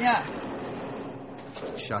 Yeah.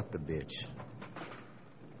 Shot the bitch.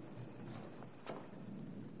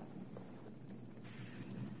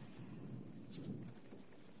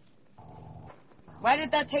 Why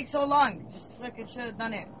did that take so long? Just fucking should have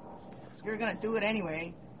done it. You were gonna do it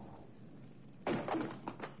anyway.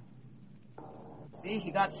 See,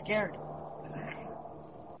 he got scared.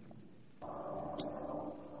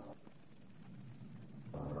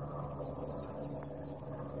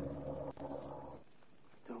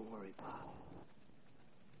 Don't worry, Pop.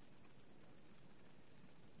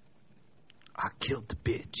 I killed the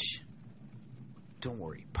bitch. Don't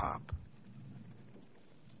worry, Pop.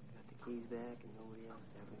 Got the keys back and nobody else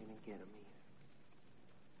is ever gonna get them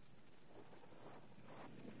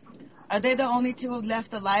either. Are they the only two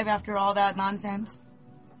left alive after all that nonsense?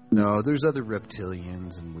 No, there's other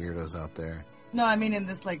reptilians and weirdos out there. No, I mean in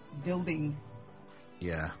this, like, building.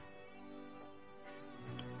 Yeah.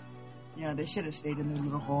 Yeah, they should have stayed in their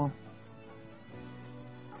little hole.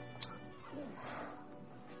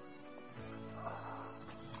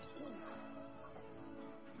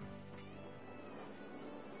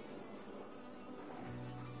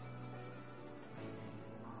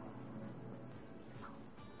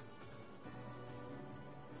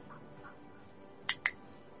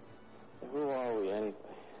 Who are we anyway?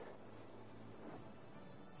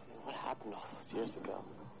 What happened all those years ago?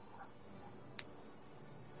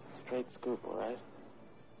 Straight scoop, all right?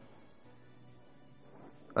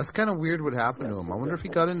 That's kind of weird what happened to him. I wonder if he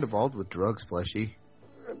got involved with drugs, Fleshy.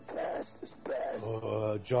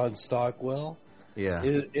 John Stockwell? Yeah.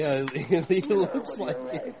 Yeah, he looks like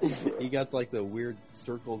he got like the weird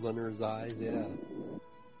circles under his eyes, yeah.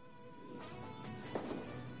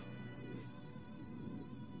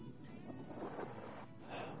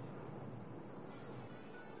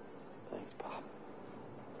 Thanks, Pop.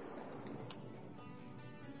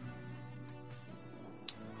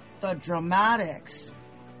 The dramatics.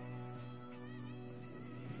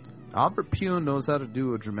 Albert Pune knows how to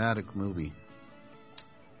do a dramatic movie.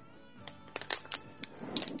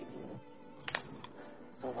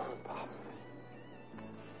 So long, Pop.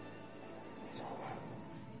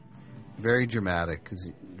 Very dramatic.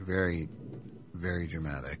 Very, very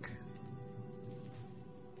dramatic.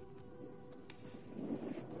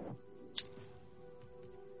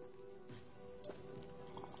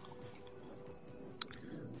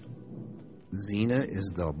 Xena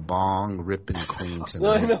is the bong ripping queen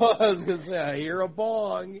tonight. I know, I was going to say, I hear a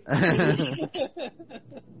bong.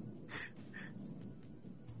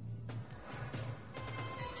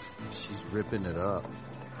 She's ripping it up.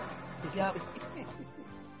 Yep.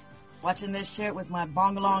 Watching this shit with my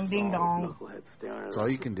bongalong ding dong. That's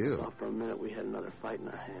all you can do. For a minute, we had another fight in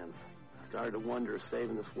our hands. I started to wonder if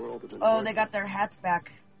saving this world had been Oh, worth they it. got their hats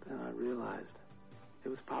back. Then I realized it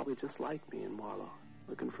was probably just like me and Marlowe,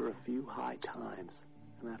 looking for a few high times.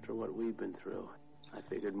 And after what we've been through, I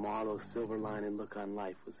figured Marlowe's silver lining look on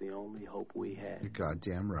life was the only hope we had. You're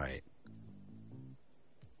goddamn right.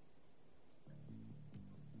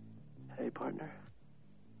 Hey, partner.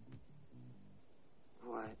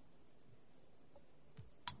 What?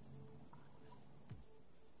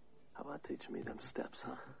 How about teaching me them steps,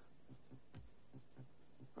 huh?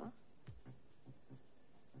 Huh?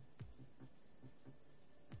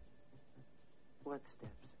 What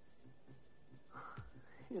steps?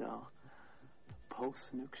 You know,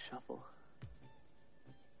 post-nuke shuffle.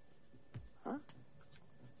 Huh?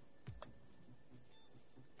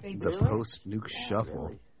 The post-nuke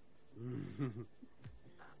shuffle.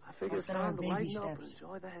 I figured it's time to baby lighten up and steps.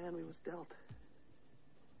 enjoy the hand we was dealt.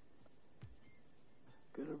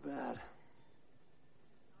 Good or bad,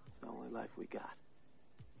 it's the only life we got.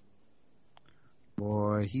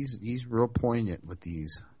 Boy, he's real poignant with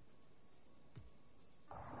these.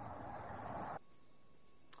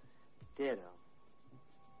 Ditto.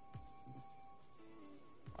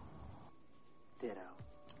 Ditto.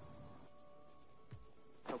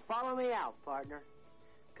 So follow me out, partner,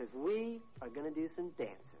 because we are going to do some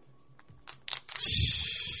dancing.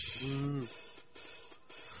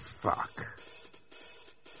 Fuck.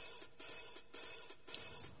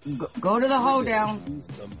 Go to the hoedown. Use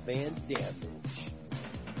some band damage.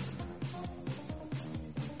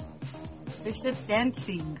 They said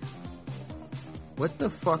dancing. What the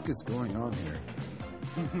fuck is going on here?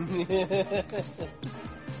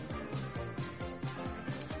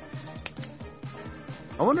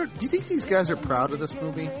 I wonder, do you think these guys are proud of this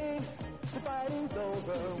movie?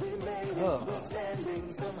 Oh.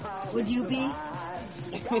 Would you be?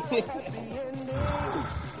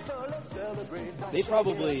 They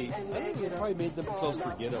probably made themselves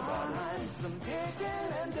forget about it.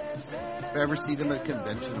 If I ever see them at a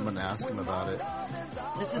convention, I'm going to ask them about it.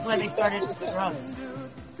 This is why they started drugs.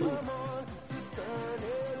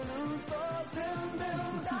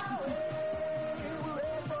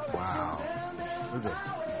 Wow. Look at it.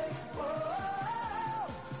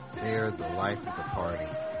 They're the life of the party.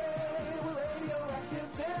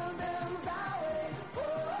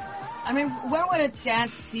 I mean, where would a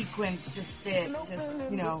dance sequence just fit? Just,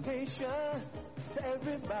 you know.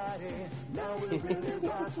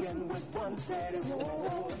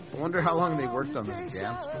 I wonder how long they worked on this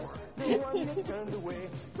dance for.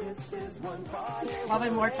 Probably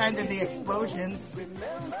more time than the explosions.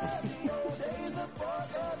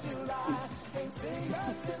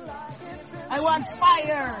 I want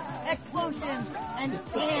fire, explosions, and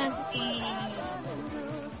dancing.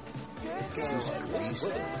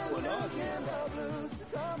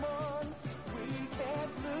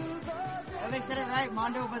 Well, they said it right,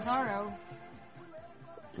 Mondo Bizarro.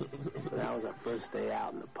 That was our first day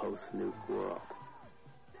out in the post-nuke world.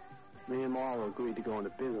 Me and Marlowe agreed to go into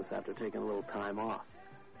business after taking a little time off.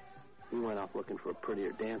 We went off looking for a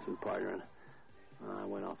prettier dancing partner, and I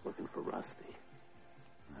went off looking for Rusty.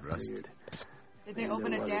 I figured did they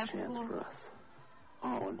open a dance chance school? for us.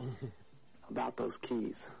 Oh, and about those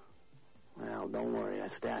keys. Well, don't worry. I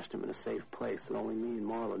stashed them in a safe place that only me and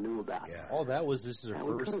Marlowe knew about. Yeah. Oh, this is her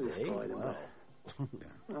first day? Wow.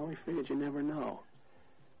 Well, we figured you never know.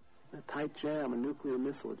 In a tight jam, a nuclear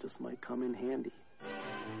missile just might come in handy.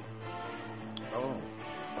 Oh,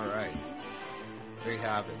 all right. There you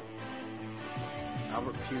have it.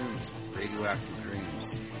 Albert Pune's Radioactive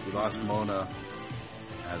Dreams. We lost Mona,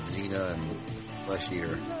 Xena, and Flesh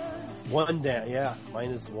Eater. One down, yeah,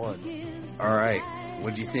 -1. All right.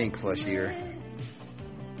 What'd you think, Flesh Eater?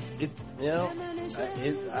 I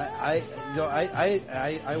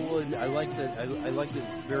like that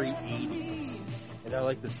it's very 80s, and I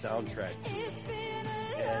like the soundtrack too.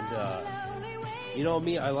 And you know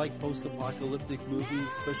me, I like post-apocalyptic movies,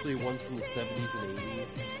 especially ones from the 70s and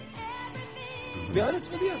 80s. To be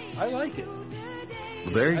honest with you, I like it.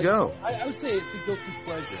 Well, there you go. I would say it's a guilty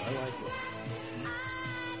pleasure. I like it.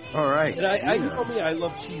 All right. And you know me, I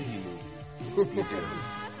love cheesy movies. You do.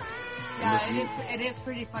 Yeah, it is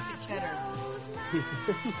pretty fucking cheddar.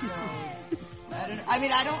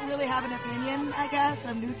 I don't really have an opinion, I guess.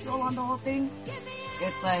 I'm neutral on the whole thing.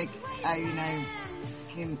 It's like, I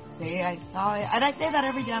can say I saw it. And I say that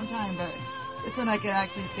every damn time, but this one I can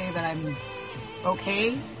actually say that I'm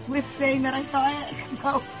okay with saying that I saw it.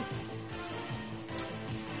 So.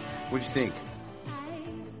 What'd you think?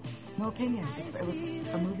 No opinion. It was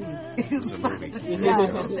a movie. It was a movie.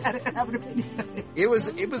 I didn't have an opinion. It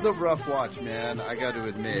was a rough watch, man. I got to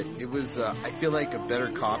admit, it was. I feel like a better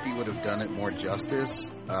copy would have done it more justice.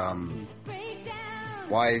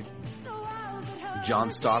 Why John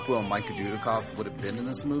Stockwell and Micah Dudikoff would have been in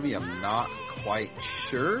this movie, I'm not quite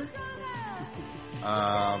sure.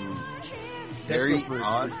 Very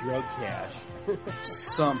odd. Drug cash.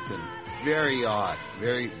 Something very odd.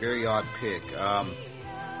 Very, very odd pick.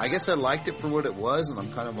 I guess I liked it for what it was, and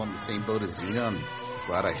I'm kind of on the same boat as Xena. I'm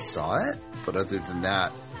glad I saw it, but other than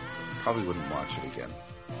that, probably wouldn't watch it again.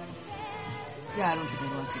 Yeah, I don't think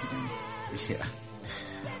I'd watch it again. Yeah.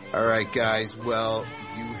 All right, guys. Well,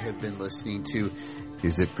 you have been listening to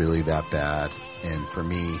Is It Really That Bad? And for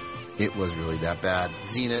me, it was really that bad.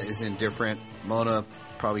 Xena is indifferent. Mona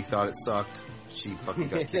probably thought it sucked. She fucking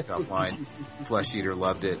got kicked offline. Flesh Eater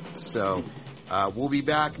loved it. So we'll be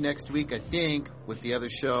back next week, I think, with the other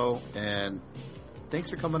show. And thanks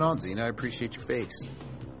for coming on, Xena. I appreciate your face.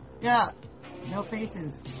 Yeah, no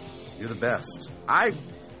faces. You're the best. By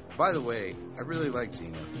the way, I really like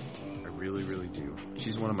Xena. I really, really do.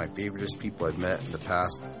 She's one of my favoriteest people I've met in the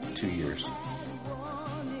past 2 years.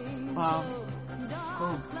 Wow.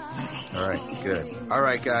 Cool. All right, good. All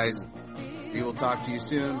right, guys. We will talk to you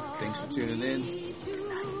soon. Thanks for tuning in.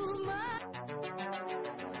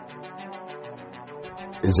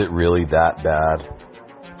 Is it really that bad?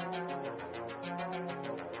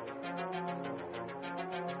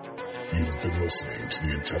 You've been listening to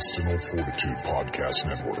the Intestinal Fortitude Podcast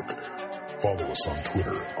Network. Follow us on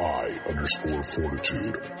Twitter,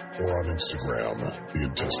 I_Fortitude, or on Instagram, The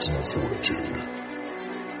Intestinal Fortitude.